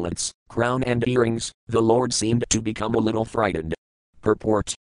his armlets, crown and earrings, the Lord seemed to become a little frightened.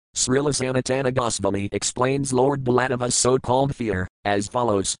 Purport. Srila Sanatana Goswami explains Lord Baladava's so-called fear, as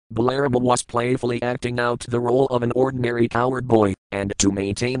follows. Balarama was playfully acting out the role of an ordinary coward boy, and to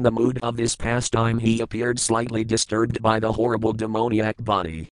maintain the mood of this pastime he appeared slightly disturbed by the horrible demoniac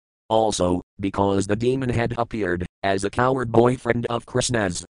body. Also, because the demon had appeared as a coward boyfriend of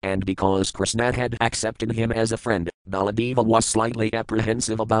Krishna's, and because Krishna had accepted him as a friend, Baladeva was slightly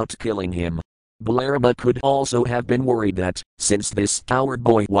apprehensive about killing him. Balarama could also have been worried that, since this coward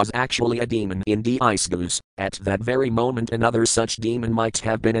boy was actually a demon in disguise, at that very moment another such demon might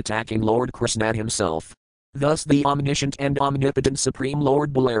have been attacking Lord Krishna himself. Thus the omniscient and omnipotent Supreme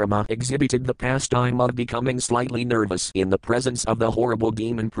Lord Balarama exhibited the pastime of becoming slightly nervous in the presence of the horrible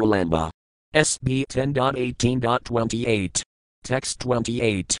demon Pralamba. SB 10.18.28. Text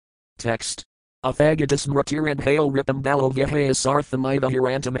 28. Text. Aphagatus mratirandhayo ripam balovihaya sarthamiva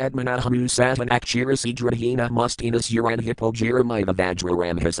hirantam admanahamu satan akshirasidrahina mustinas uranhipojiramaiva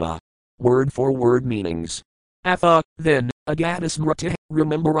vajraramhisa. Word for word meanings. Atha, then, Agatus mratih,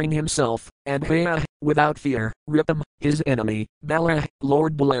 remembering himself, and Haya, without fear, Ripam, his enemy, Bala,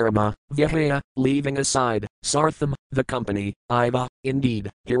 Lord Balarama, Vihaya, leaving aside, Sartham, the company, Iva, indeed,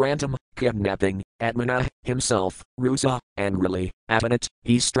 Hirantam, kidnapping, Atmana, himself, Rusa, angrily, Apanat,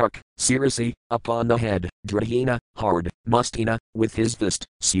 he struck, Sirasi, upon the head, Drahina, hard, Mustina, with his fist,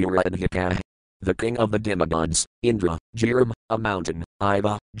 Suranhika, the king of the demigods, Indra, Jiram, a mountain,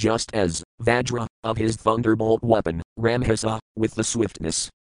 Iva, just as, Vajra, of his thunderbolt weapon, Ramhisa, with the swiftness.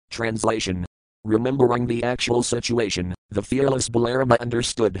 Translation. Remembering the actual situation, the fearless Balarama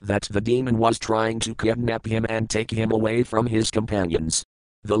understood that the demon was trying to kidnap him and take him away from his companions.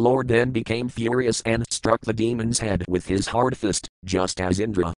 The Lord then became furious and struck the demon's head with his hard fist, just as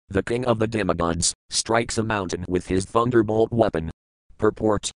Indra, the king of the demigods, strikes a mountain with his thunderbolt weapon.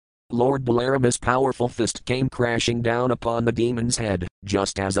 Purport: Lord Balarama's powerful fist came crashing down upon the demon's head,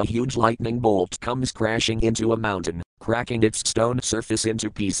 just as a huge lightning bolt comes crashing into a mountain, cracking its stone surface into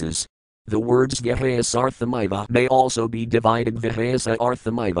pieces. The words Vihayasarthamiva may also be divided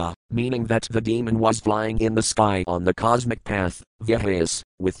Vihayasarthamiva, meaning that the demon was flying in the sky on the cosmic path, Vihayas,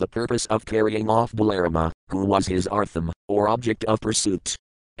 with the purpose of carrying off Balarama, who was his Artham, or object of pursuit.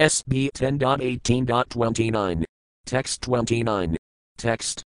 SB 10.18.29. Text 29.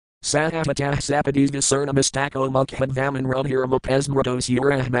 Text. Sahavatah sapadis visurnamistako mukhadvaman rubhiramapesmratos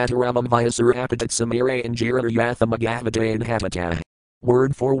urahmataravam vyasur apatat samire and jirar yathamagavadayan havatah.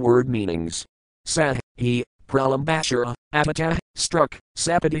 Word for word meanings. Sah, he, pralambashara, avatah, struck,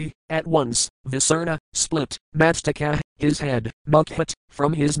 sapadi, at once, visarna, split, mastaka, his head, mukhat,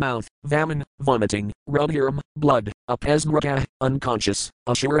 from his mouth, vaman, vomiting, rubhiram, blood, apesmrata, unconscious,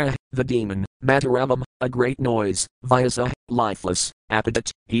 ashura, the demon, mataravam, a great noise, vyasa, lifeless,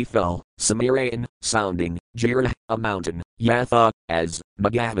 apadat, he fell, samirayan, sounding, jira, a mountain, yatha, as,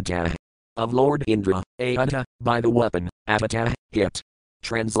 magavata, of Lord Indra, ayata, by the weapon, avata, hit.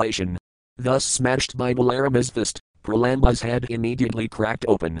 Translation. Thus smashed by Balarama's fist, Pralamba's head immediately cracked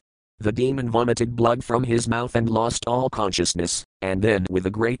open. The demon vomited blood from his mouth and lost all consciousness, and then with a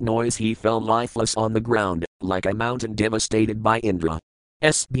great noise he fell lifeless on the ground, like a mountain devastated by Indra.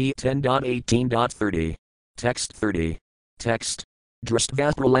 SB 10.18.30. Text 30. Text.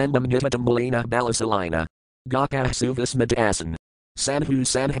 Drastvath Pralambam Nivatam Balina Balasalina. Gaka Suvasmadasan. Sanhu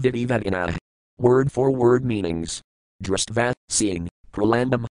Sanhavivadina. Word for word meanings. Drastvath, seeing.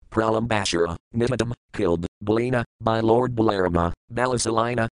 Pralambam, Pralambashara, Nivatam, killed, Balina, by Lord Balarama,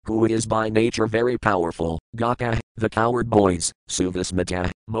 Balasalina, who is by nature very powerful, Gaka, the coward boys,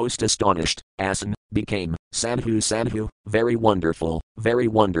 Suvasmata, most astonished, Asan, became, Sanhu, very wonderful,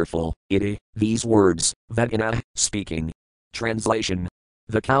 iti, these words, Vagina, speaking. Translation.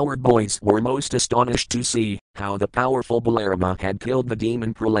 The coward boys were most astonished to see how the powerful Balarama had killed the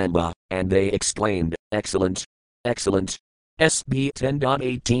demon Pralamba, and they exclaimed, excellent, excellent. SB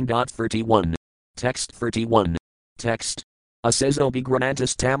 10.18.31. Text 31. Text. Asezo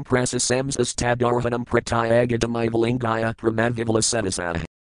bigranantis tam prasasamsas tadarhanam pratyagadam ivalingaya pramadvivalasatasa.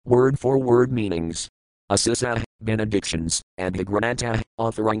 Word for word meanings. Asisa, benedictions, and bigrananta,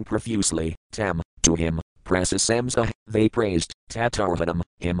 offering profusely, tam, to him, prasasamsa, they praised, tatarhanam,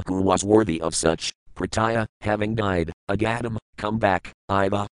 him who was worthy of such, pratya, having died, agadam, come back,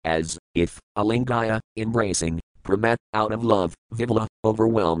 iva, as, if, alingaya, embracing, pramat, out of love, vivala,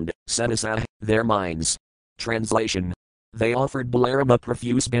 overwhelmed, sadasa, their minds. Translation. They offered Balarama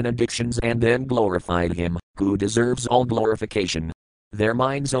profuse benedictions and then glorified him, who deserves all glorification. Their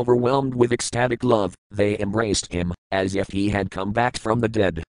minds overwhelmed with ecstatic love, they embraced him, as if he had come back from the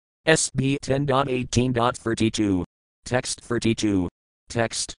dead. SB 10.18.32. Text 32.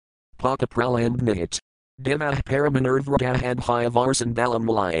 Text. Paka pralambnihit. Dimah paramanervrata adhyavarsan balam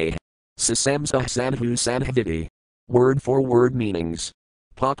malaye. Sasamsa sanhu sanhaviti. Word for word meanings.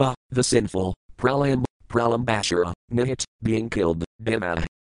 Papa, the sinful, pralambashara, nihit, being killed, Dima,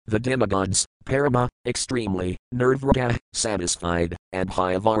 the demigods, Parama, extremely, Nirvrata, satisfied,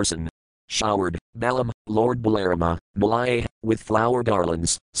 Adhyavarsan, showered, Balam, Lord Balarama, Malaye, with flower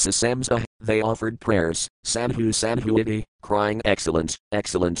garlands, Sasamsa, they offered prayers, sanhuiti, crying excellent,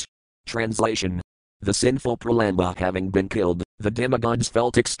 excellent. Translation. The sinful Pralamba having been killed, the demigods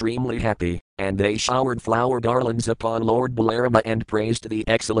felt extremely happy, and they showered flower garlands upon Lord Balarama and praised the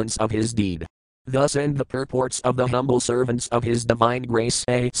excellence of his deed. Thus end the purports of the humble servants of His Divine Grace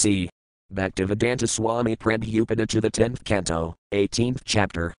A.C. Bhaktivedanta Swami Prabhupada to the 10th Canto, 18th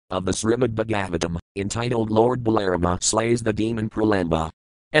Chapter, of the Srimad Bhagavatam, entitled Lord Balarama Slays the Demon Pralamba.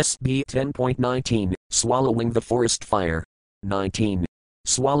 SB 10.19, Swallowing the Forest Fire. 19.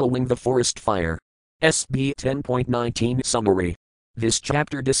 Swallowing the Forest Fire. SB 10.19 Summary. This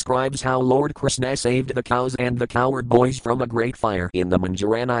chapter describes how Lord Krishna saved the cows and the coward boys from a great fire in the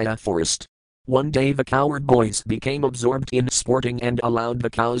Manjaranya forest. One day the coward boys became absorbed in sporting and allowed the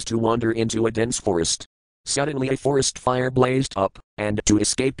cows to wander into a dense forest. Suddenly a forest fire blazed up, and to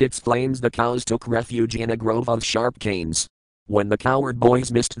escape its flames the cows took refuge in a grove of sharp canes. When the coward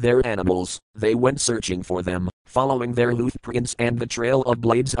boys missed their animals, they went searching for them, following their hoof prints and the trail of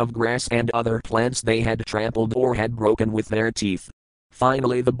blades of grass and other plants they had trampled or had broken with their teeth.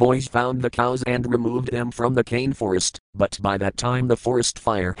 Finally the boys found the cows and removed them from the cane forest, but by that time the forest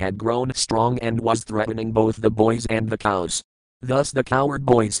fire had grown strong and was threatening both the boys and the cows. Thus the coward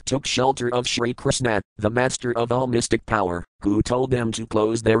boys took shelter of Sri Krishna, the master of all mystic power, who told them to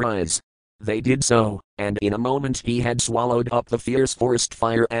close their eyes. They did so, and in a moment he had swallowed up the fierce forest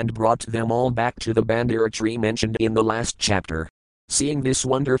fire and brought them all back to the Bandara tree mentioned in the last chapter. Seeing this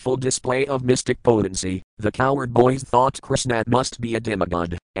wonderful display of mystic potency, the coward boys thought Krishna must be a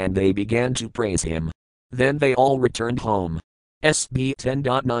demigod, and they began to praise him. Then they all returned home. SB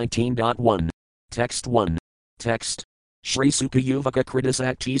 10.19.1. Text 1. Text. Shri Sukha Yuvaka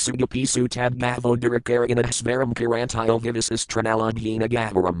Kritisakti Sugapisu Tabgavo Durakarina Svaram Karantayo Vivasis Tranalabhina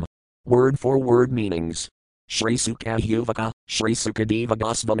Gavaram. Word for word meanings. Shri Sukha Yuvaka, Shri Sukadeva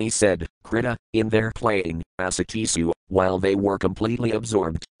Goswami said, Krita, in their playing, Asatisu, while they were completely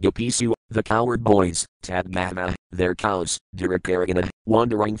absorbed, Gapisu, the coward boys, Tadgava, their cows, Durakarina,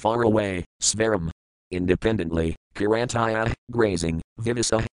 wandering far away, Svaram, independently, Karantaya, grazing,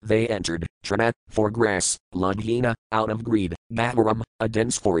 Vivisa, they entered, Trana, for grass, Ladhina, out of greed, Gavaram, a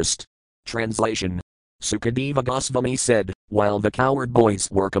dense forest. Translation. Sukadeva Goswami said, while the coward boys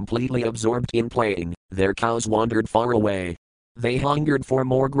were completely absorbed in playing, their cows wandered far away. They hungered for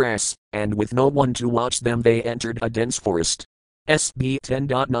more grass, and with no one to watch them they entered a dense forest. SB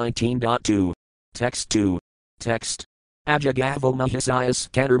 10.19.2. Text 2. Text. Ajagavo Mahisayas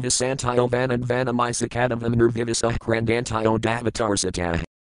Kanarvisantayo Vanadvanamisakadavam Nirvivisa Krandantayo Davatarsata.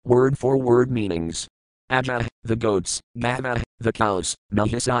 Word for word meanings. Aja, the goats, Gava, the cows,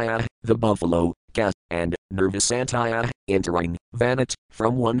 Mahisaya, the buffalo, Ka, and Nirvisantaya, entering, Vanat,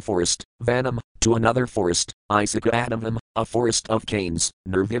 from one forest, Vanam, to another forest, Isakadavam, a forest of canes,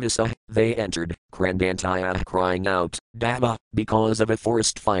 Nirvivisa, they entered, Krandantaya, crying out, Dava, because of a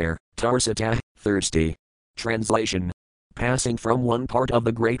forest fire, Tarsata, thirsty. Translation. Passing from one part of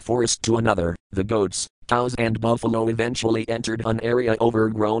the great forest to another, the goats, cows and buffalo eventually entered an area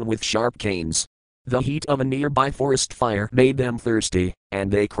overgrown with sharp canes. The heat of a nearby forest fire made them thirsty, and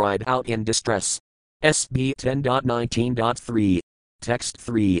they cried out in distress. SB 10.19.3. Text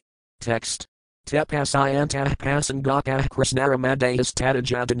 3. Text. Tepasayantah pasangaka krishnaramadayas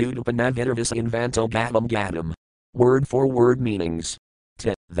tadajatanudupanavitavis invanto gavam gadam. Word for word meanings.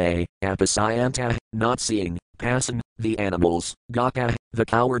 They, apasayantah, not seeing, pasan, the animals, gaka, the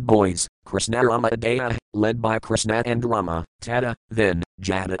coward boys, Krishnaramadaya, led by Krishna and Rama, tada, then,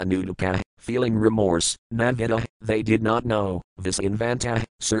 jata anudupa, feeling remorse, navita, they did not know, visinvanta,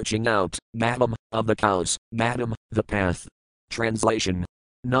 searching out, gavam, of the cows, gadam, the path. Translation.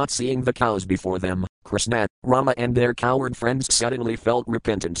 Not seeing the cows before them, Krishna, Rama and their coward friends suddenly felt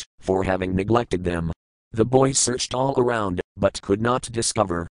repentant for having neglected them. The boys searched all around, but could not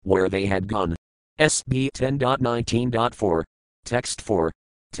discover where they had gone. SB 10.19.4. Text 4.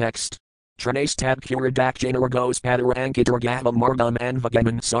 Text. Tranastab Kuradakjanargos Padarangkitargava Margam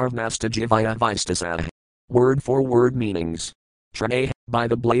Anvagaman Sarvnasta Jivaya Vistasa. Word for word meanings. Trane, by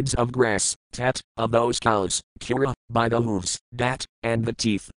the blades of grass, tat, of those cows, kura, by the hooves, dat, and the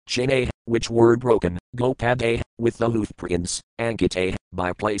teeth, chene, which were broken, gopade, with the hoof prints, ankite,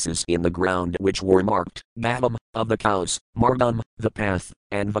 by places in the ground which were marked, gavam, of the cows, margam, the path,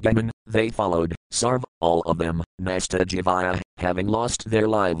 and vagaman, they followed, sarv, all of them, nasta jivaya, having lost their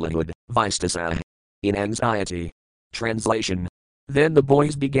livelihood, vistasa, in anxiety. Translation. Then the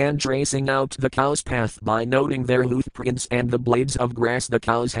boys began tracing out the cow's path by noting their hoof prints and the blades of grass the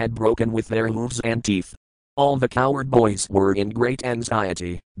cows had broken with their hooves and teeth. All the coward boys were in great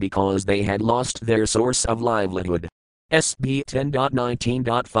anxiety, because they had lost their source of livelihood. SB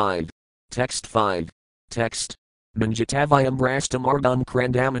 10.19.5. Text 5. Text. Manjatavayam brastamargam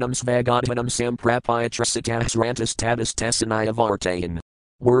krandamanam svagadhanam samprapyatrasitas rantas tadas tesanaya vartayan.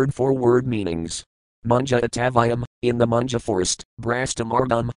 Word for word meanings. Manja Atavayam, in the Manja forest,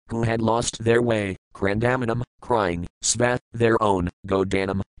 Brastamargam, who had lost their way, Krandamanam, crying, Sva, their own,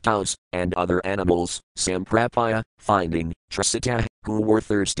 Godanam, cows, and other animals, Samprapaya, finding, Trasita, who were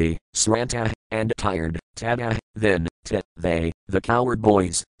thirsty, Sranta, and tired, Tada, then, they, the coward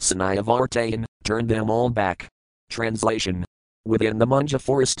boys, Sanayavartayan, turned them all back. Translation. Within the Manja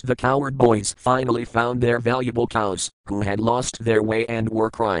forest the coward boys finally found their valuable cows, who had lost their way and were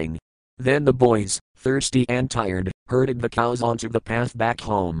crying. Then the boys, thirsty and tired, herded the cows onto the path back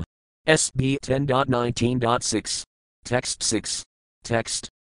home. SB 10.19.6. Text 6. Text.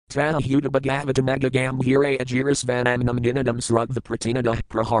 Tahudabhagavatamagagam hira ajiris vanamnam ninadam srug the pratinada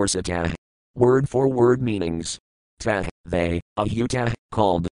praharsata. Word for word meanings. Tah, they, Ahuta,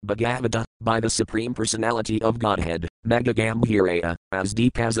 called, Bhagavata, by the Supreme Personality of Godhead, Megagambhiraya, as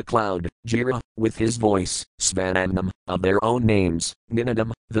deep as a cloud, Jira, with his voice, Svanandam, of their own names,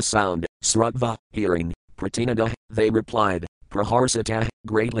 Ninadam, the sound, Srugva, hearing, Pratinada, they replied, Praharsata,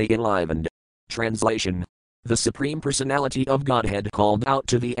 greatly enlivened. Translation. The Supreme Personality of Godhead called out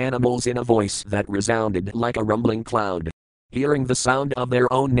to the animals in a voice that resounded like a rumbling cloud. Hearing the sound of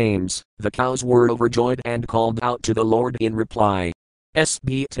their own names, the cows were overjoyed and called out to the Lord in reply.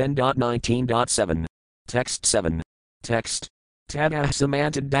 SB 10.19.7. Text 7. Text. Tada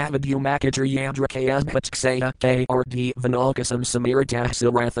samantad davidumakatr yadrakayas patsaya KRD vanalkasam samirata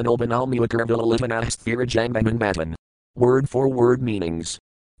sirathanal banalmuakarvalalitanah sphirajangman matan. Word for word meanings.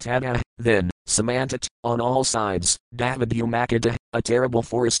 Tada, then, Samantat, on all sides, Davidumakada, a terrible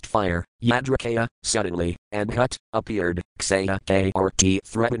forest fire, Yadrakaya, suddenly, and Hut, appeared, Ksaya KRT,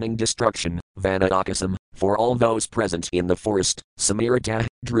 threatening destruction, Vanadakasam, for all those present in the forest, Samirata,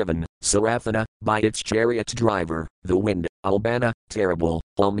 driven, Sarathana, by its chariot driver, the wind, Albana, terrible,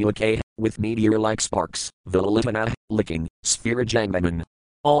 Almuake, with meteor-like sparks, Vilalitana, licking, Sphirajangman.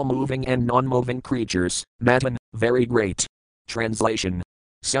 All moving and non-moving creatures, Matan, very great. Translation.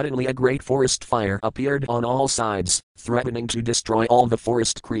 Suddenly a great forest fire appeared on all sides, threatening to destroy all the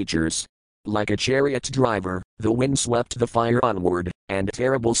forest creatures. Like a chariot driver, the wind swept the fire onward, and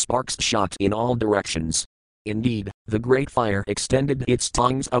terrible sparks shot in all directions. Indeed, the great fire extended its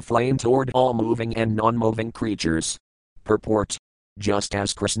tongues of flame toward all moving and non-moving creatures. Purport. Just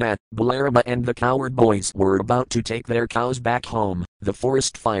as Krishna, Balarama and the coward boys were about to take their cows back home, the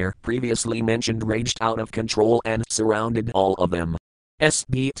forest fire previously mentioned raged out of control and surrounded all of them.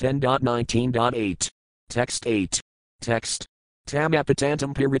 SB 10.19.8. Text 8. Text.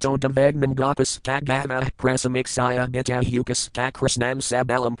 Tamapatantam piritontam vagnam gapas kagama prasamixaya netahukas kakrasnam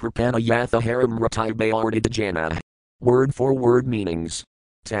sabalam prapanayatha haram ratai bayardidajana. Word for word meanings.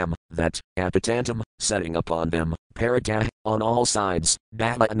 Tam, that, apatantam, setting upon them, parata, on all sides,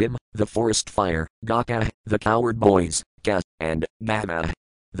 davanim, the forest fire, gaka, the coward boys, ka, and gama,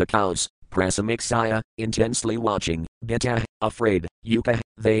 the cows. Prasamixaya, intensely watching, Gita, afraid, Yuka,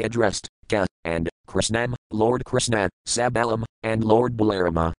 they addressed, Ka, and Krishnam, Lord Krishna, Sabalam, and Lord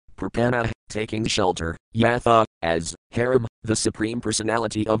Balarama, Prapana, taking shelter, Yatha, as, Haram, the Supreme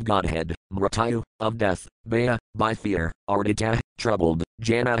Personality of Godhead, Mratayu, of death, Baya, by fear, Ardita, troubled,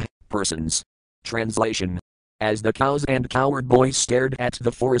 Jana, persons. Translation. As the cows and coward boys stared at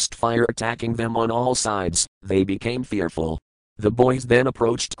the forest fire attacking them on all sides, they became fearful. The boys then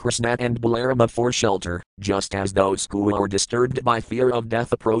approached Krishna and Balarama for shelter, just as those who are disturbed by fear of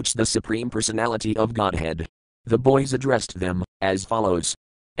death approach the Supreme Personality of Godhead. The boys addressed them, as follows.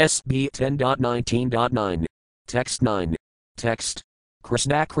 SB 10.19.9. Text 9. Text.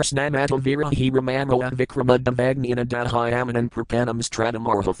 Krishna Krishna Matavira Hiramanoa Vikrama Davagnina Dadhyamanan Prapanam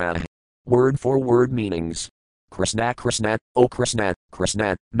Stratamarhafat. Word for word meanings. Krishna Krishna, O Krishna,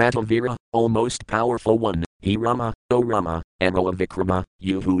 Krishna, Matavira, O most powerful one, Hirama, O Rama, Amoa Vikrama,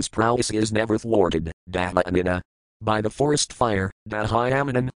 you whose prowess is never thwarted, Davagnina. By the forest fire,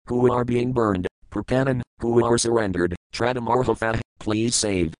 Dadhyamanan, who are being burned, Prapanan, who are surrendered, Tratamarhafat, please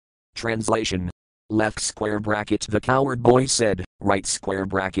save. Translation. Left square bracket the coward boy said, right square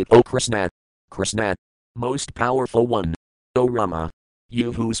bracket O Krishna. Krishna. Most powerful one. O Rama.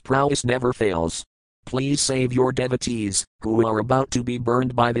 You whose prowess never fails. Please save your devotees, who are about to be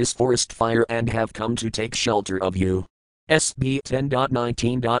burned by this forest fire and have come to take shelter of you. SB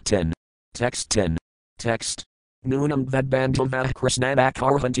 10.19.10. Text 10. Text. Nunam vadbandhava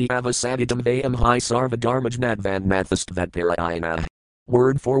krishnanakarhanti avasaditam vayam hi sarvadharmajnadvan mathast vadparayana.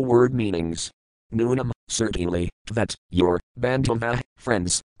 Word for word meanings. Nunam, certainly, that, your, bandhava,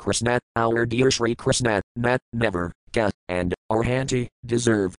 friends, Krishna, our dear Sri Krishna, nat, never, ka, and, arhanti,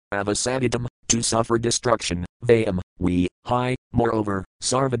 deserve, avasaditam, to suffer destruction, vayam, we, hi, moreover,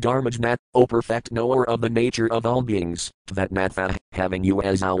 sarvadharmajnat, O perfect knower of the nature of all beings, tvatmatha, having you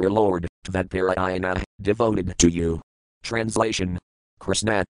as our Lord, tvatparayana, devoted to you. Translation.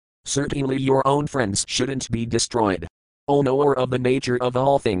 Krishna. Certainly your own friends shouldn't be destroyed. O knower of the nature of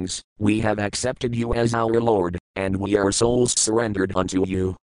all things, we have accepted you as our Lord, and we are souls surrendered unto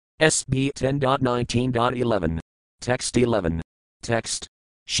you. SB 10.19.11. Text 11. Text.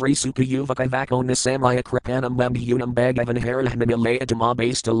 Shri Sukayuvaka Vakona Samaya Kripanam Bambhunam Bhagavan Harahmamilaya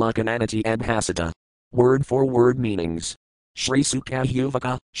based Lakananati and Hasita. Word for word meanings. Shri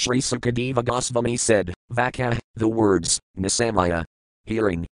Sukayuvaka, Shri Sukadeva Goswami said, Vaka, the words, Nisamaya.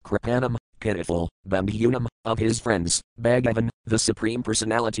 Hearing, Kripanam, pitiful, Bambhunam, of his friends, Bhagavan, the Supreme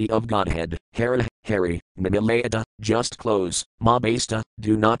Personality of Godhead, Hara, Harry, Namilayata, just close, Ma Basta,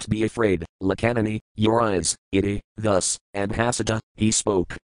 do not be afraid, Lakanani, your eyes, Iti, thus, and Hasata, he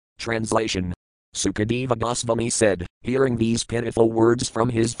spoke. Translation. Sukadeva Goswami said, hearing these pitiful words from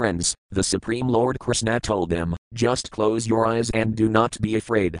his friends, the Supreme Lord Krishna told them, just close your eyes and do not be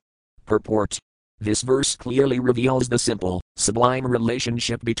afraid. Purport. This verse clearly reveals the simple, sublime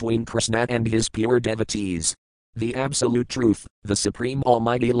relationship between Krishna and his pure devotees. The absolute truth, the Supreme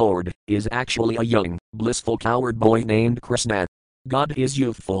Almighty Lord, is actually a young, blissful coward boy named Krishna. God is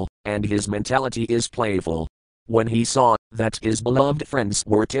youthful, and his mentality is playful. When he saw that his beloved friends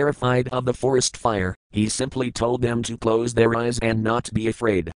were terrified of the forest fire, he simply told them to close their eyes and not be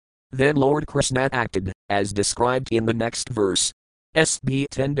afraid. Then Lord Krishna acted, as described in the next verse. SB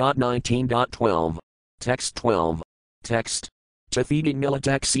 10.19.12. Text 12. Text. Tafidi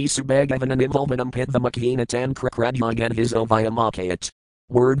militaxi subagavan involvanam pithamakina tan krakradyagan his ovayamakayat.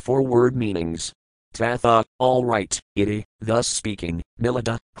 Word for word meanings. Tatha, all right, iti, thus speaking,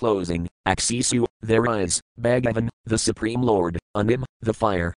 milita, closing, axisu, their eyes, bhagavan, the Supreme Lord, anim, the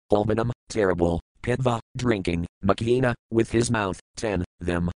fire, albanam, terrible, pitva, drinking, makina, with his mouth, ten,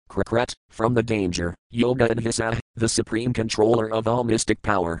 them, krakrat, from the danger, yoga and hisa, the supreme controller of all mystic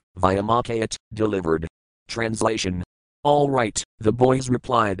power, vayamakayat, delivered. Translation. All right, the boys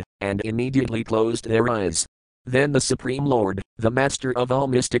replied, and immediately closed their eyes. Then the Supreme Lord, the master of all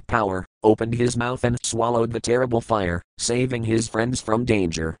mystic power, opened his mouth and swallowed the terrible fire, saving his friends from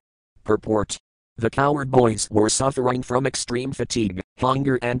danger. Purport. The coward boys were suffering from extreme fatigue,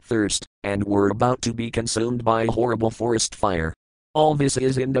 hunger and thirst, and were about to be consumed by a horrible forest fire. All this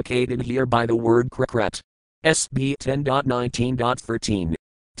is indicated here by the word krakrat. SB 10.19.13.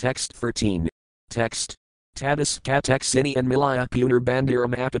 Text 13. Text. Tadas kataksini and milaya punar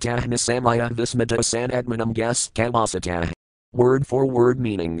bandiram apatah nisamaya vismadasan admanam gas kamasatah. Word for word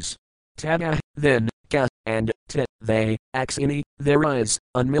meanings. Tada, then, ka, and, t, they, aksini, their eyes,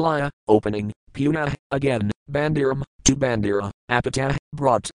 unmilaya, opening, puna, again, bandiram, to bandira, apatah,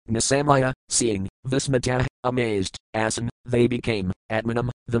 brought, nisamaya, seeing, vismata, amazed, asan, they became, atmanam,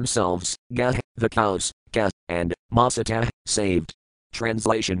 themselves, ga, the cows, ka, and, masata, saved.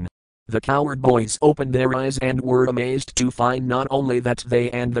 Translation. The coward boys opened their eyes and were amazed to find not only that they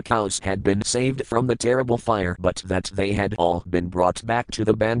and the cows had been saved from the terrible fire but that they had all been brought back to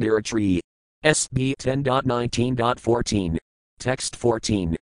the Bandira tree. SB 10.19.14. Text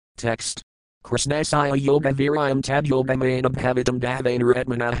 14. Text. Krishnasaya yoga virayam tad yoga manam havitam davanar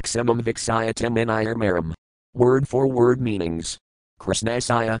etmanaksamam viksayatam enayarmaram. Word for word meanings.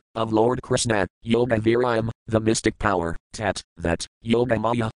 Krishnasaya, of Lord Krishna, yoga virayam, the mystic power, tat, that, yoga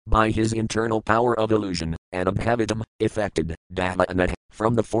maya, by his internal power of illusion, and abhavitam, effected, dhavana,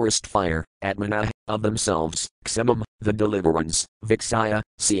 from the forest fire, atmana, of themselves, ksamam, the deliverance, viksaya,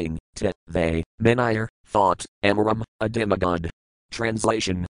 seeing, tit, they, menayar, thought, amaram, a demigod.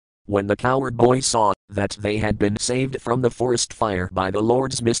 Translation. When the coward boys saw that they had been saved from the forest fire by the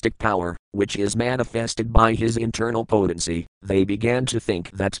Lord's mystic power, which is manifested by his internal potency, they began to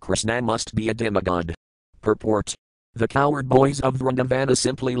think that Krishna must be a demigod. Purport. The coward boys of Vrindavana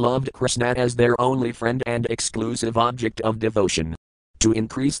simply loved Krishna as their only friend and exclusive object of devotion. To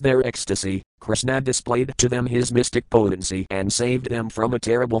increase their ecstasy, Krishna displayed to them his mystic potency and saved them from a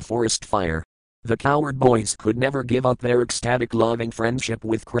terrible forest fire. The coward boys could never give up their ecstatic loving friendship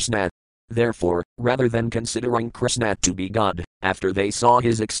with Krishna. Therefore, rather than considering Krishna to be God, after they saw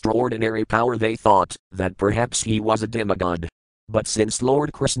his extraordinary power they thought that perhaps he was a demigod. But since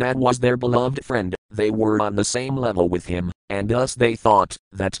Lord Krishna was their beloved friend, they were on the same level with him, and thus they thought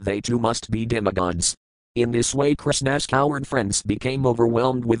that they too must be demigods. In this way Krishna's coward friends became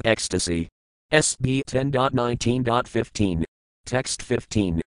overwhelmed with ecstasy. SB 10.19.15. Text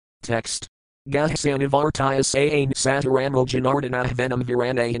 15. Text. Gahsanivartaya sayin sataramo janardana venam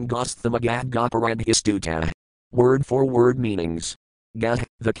viranayan gosthamagad goparad histuta. Word for word meanings. Gah,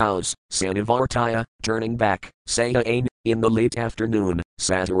 the cows, Sanivartaya, turning back, sayain, in the late afternoon,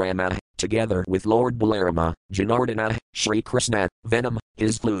 Satarama, together with Lord Balarama, Janardana, Sri Krishna, Venom,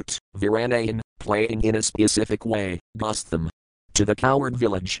 his flute, Viranayan, playing in a specific way, Gostham. To the coward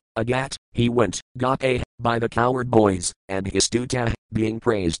village, Agat, he went, Gate, by the coward boys, and Histuta, being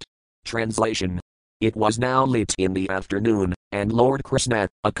praised. Translation. It was now late in the afternoon, and Lord Krishna,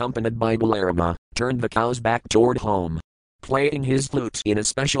 accompanied by Balarama, turned the cows back toward home. Playing his flute in a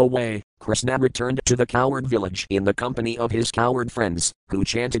special way, Krishna returned to the coward village in the company of his coward friends, who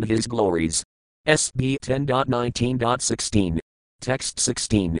chanted his glories. SB 10.19.16. Text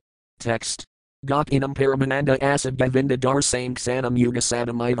 16. Text. Gokinam Paramananda Asab Govinda Darsam Ksanam Yuga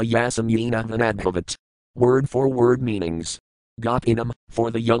Sadamaiva Yasam Yena Vanadbhavat. Word for word meanings. Gopinam,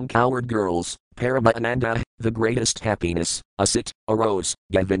 for the young coward girls, Paramahananda, the greatest happiness, Asit, arose,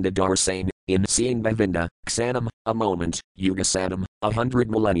 Govinda Darsane, in seeing Govinda, Ksanam, a moment, Yugasanam, 100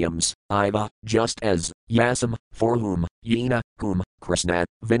 millenniums, Iva, just as, Yasam, for whom, Yena, whom, Krishna,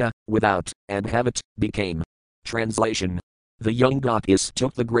 Vina, without, and Havat, became. Translation. The young gopis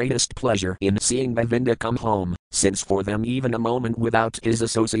took the greatest pleasure in seeing Govinda come home, since for them even a moment without his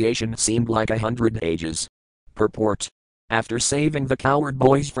association seemed like 100 ages. Purport. After saving the coward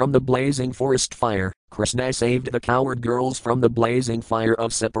boys from the blazing forest fire, Krishna saved the coward girls from the blazing fire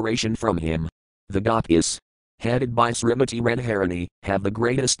of separation from him. The gopis, headed by Srimati Radharani, have the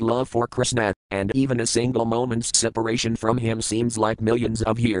greatest love for Krishna, and even a single moment's separation from him seems like millions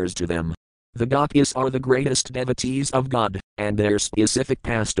of years to them. The gopis are the greatest devotees of God, and their specific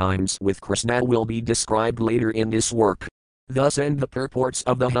pastimes with Krishna will be described later in this work. Thus end the purports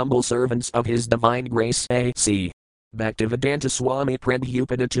of the humble servants of His Divine Grace A.C. Bhaktivedanta Swami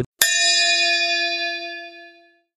Prabhupada to